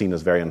that are seen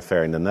as very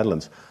unfair in the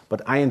Netherlands.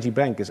 But ING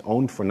Bank is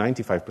owned for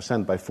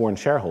 95% by foreign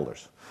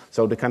shareholders.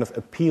 So the kind of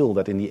appeal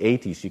that in the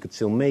 80s you could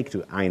still make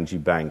to ING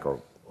Bank,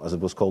 or as it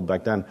was called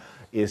back then,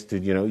 is to,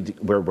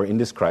 we're in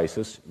this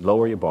crisis,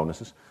 lower your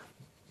bonuses.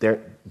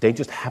 They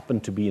just happen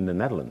to be in the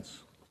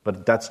Netherlands.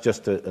 But that's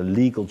just a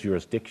legal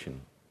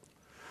jurisdiction.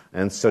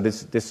 And so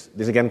this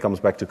again comes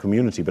back to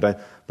community. But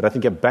I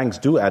think banks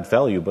do add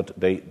value, but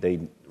they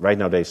right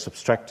now they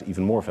subtract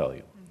even more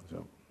value.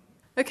 So.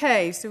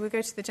 Okay, so we'll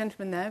go to the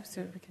gentleman there.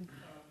 So we can.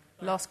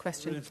 Last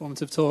question. Really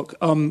informative talk.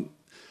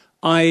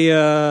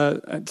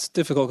 It's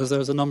difficult because there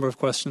was a number of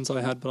questions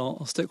I had, but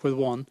I'll stick with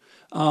one.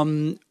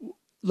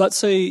 let's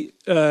say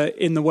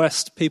in the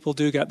West people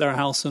do get their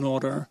house in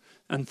order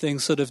and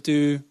things sort of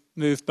do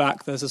move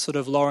back. There's a sort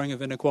of lowering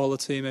of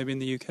inequality, maybe in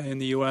the UK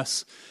and the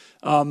US.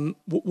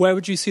 Where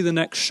would you see the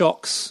next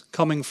shocks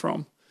coming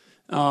from?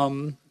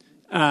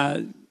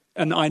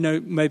 And I know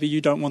maybe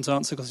you don't want to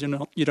answer because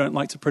you don't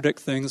like to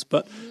predict things,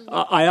 but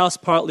I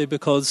ask partly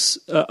because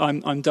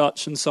I'm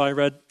Dutch, and so I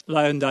read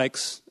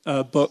Leyendijk's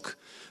book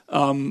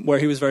where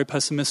he was very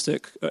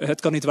pessimistic.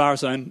 Het kan niet waar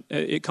zijn.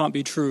 It can't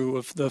be true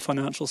of the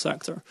financial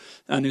sector.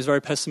 And he was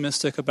very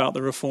pessimistic about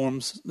the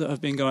reforms that have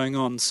been going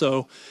on.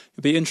 So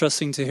it'd be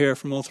interesting to hear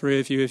from all three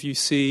of you if you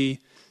see,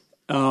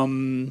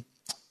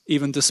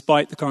 even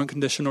despite the current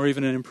condition or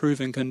even an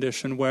improving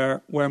condition,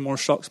 where more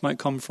shocks might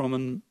come from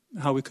and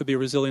how we could be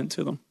resilient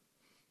to them.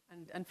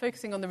 And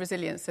focusing on the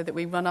resilience so that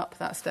we run up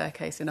that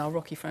staircase in our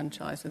Rocky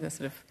franchise with a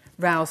sort of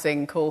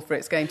rousing call for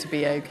it's going to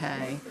be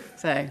okay.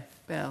 So,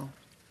 Bill.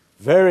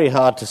 Very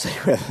hard to say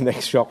where the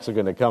next shocks are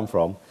going to come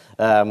from.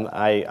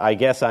 I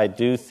guess I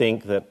do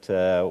think that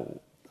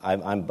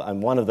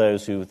I'm one of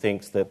those who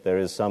thinks that there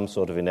is some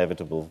sort of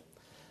inevitable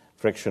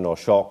friction or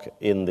shock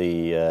in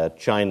the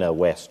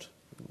China-West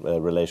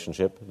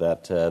relationship,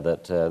 that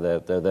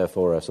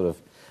therefore a sort of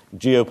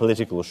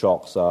geopolitical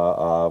shocks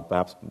are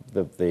perhaps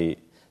the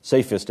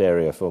safest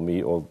area for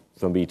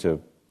me to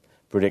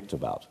predict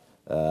about.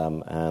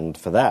 And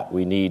for that,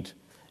 we need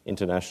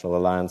international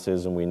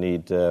alliances and we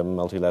need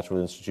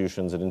multilateral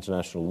institutions and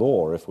international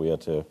law if we are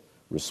to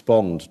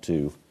respond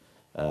to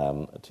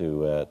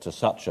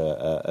such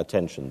a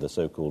tension, the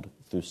so-called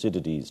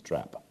Thucydides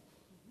trap.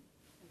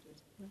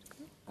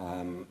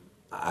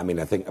 I mean,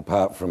 I think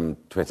apart from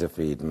Twitter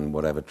feed and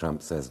whatever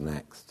Trump says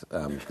next,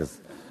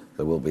 because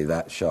there will be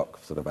that shock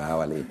sort of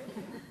hourly,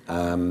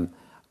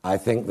 I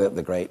think that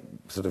the great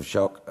sort of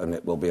shock, and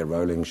it will be a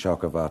rolling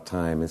shock of our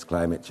time, is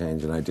climate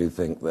change. And I do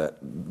think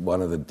that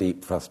one of the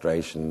deep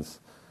frustrations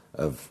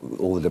of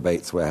all the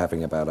debates we're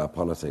having about our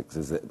politics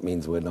is that it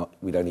means we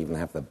don't even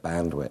have the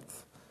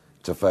bandwidth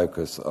to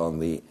focus on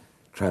the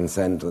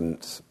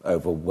transcendent,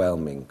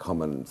 overwhelming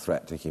common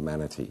threat to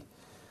humanity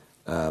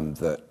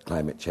that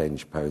climate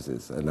change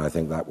poses. And I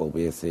think that will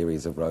be a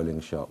series of rolling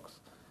shocks,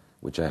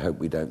 which I hope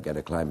we don't get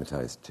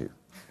acclimatized to.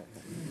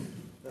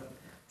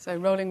 So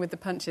rolling with the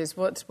punches,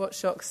 what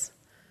shocks?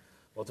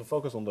 Well, to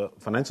focus on the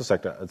financial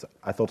sector,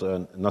 I thought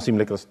Nassim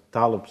Nicholas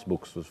Taleb's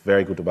books was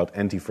very good about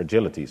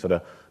anti-fragility.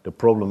 So the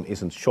problem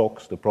isn't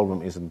shocks, the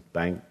problem isn't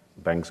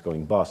banks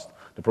going bust.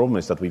 The problem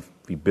is that we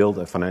build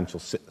a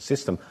financial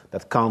system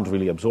that can't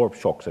really absorb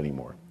shocks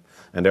anymore.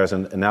 And there's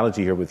an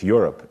analogy here with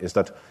Europe, is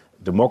that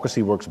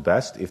democracy works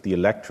best if the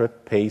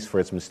electorate pays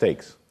for its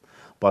mistakes.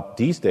 But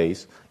these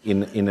days,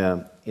 in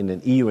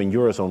an EU and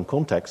Eurozone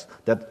context,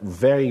 that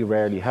very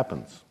rarely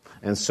happens.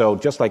 And so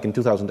just like in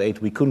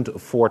 2008, we couldn't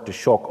afford the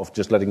shock of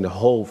just letting the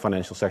whole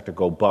financial sector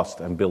go bust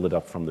and build it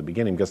up from the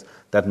beginning, because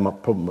that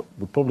would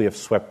probably have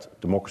swept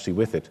democracy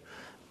with it.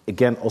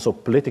 Again, also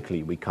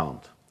politically, we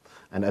can't.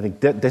 And I think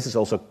that this is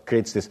also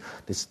creates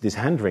this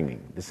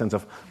hand-wringing, this sense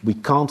of we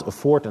can't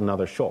afford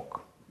another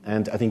shock.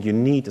 And I think you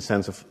need a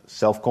sense of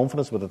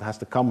self-confidence, but it has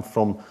to come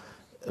from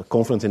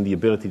confidence in the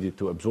ability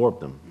to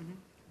absorb them.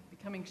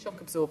 Becoming shock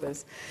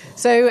absorbers.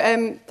 So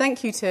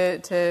thank you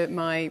to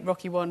my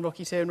Rocky 1,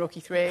 Rocky 2 and Rocky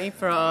 3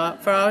 for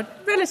our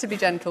relatively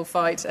gentle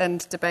fight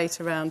and debate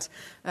around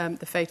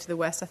the fate of the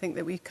West. I think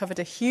that we've covered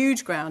a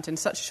huge ground in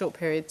such a short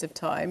period of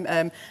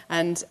time.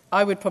 And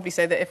I would probably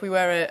say that if we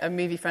were a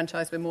movie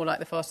franchise, we're more like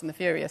The Fast and the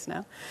Furious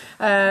now.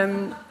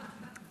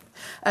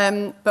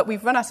 But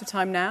we've run out of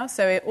time now,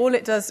 so all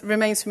it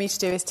remains for me to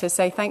do is to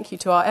say thank you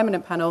to our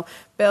eminent panel,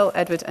 Bill,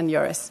 Edward and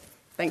Joris.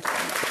 Thank you.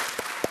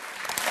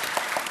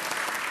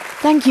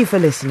 Thank you for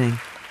listening.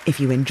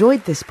 If you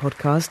enjoyed this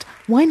podcast,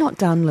 why not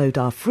download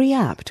our free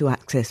app to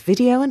access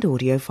video and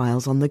audio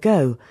files on the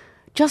go?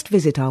 Just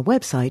visit our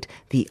website,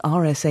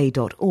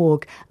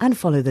 thersa.org, and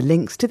follow the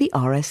links to the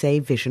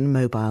RSA Vision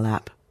mobile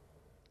app.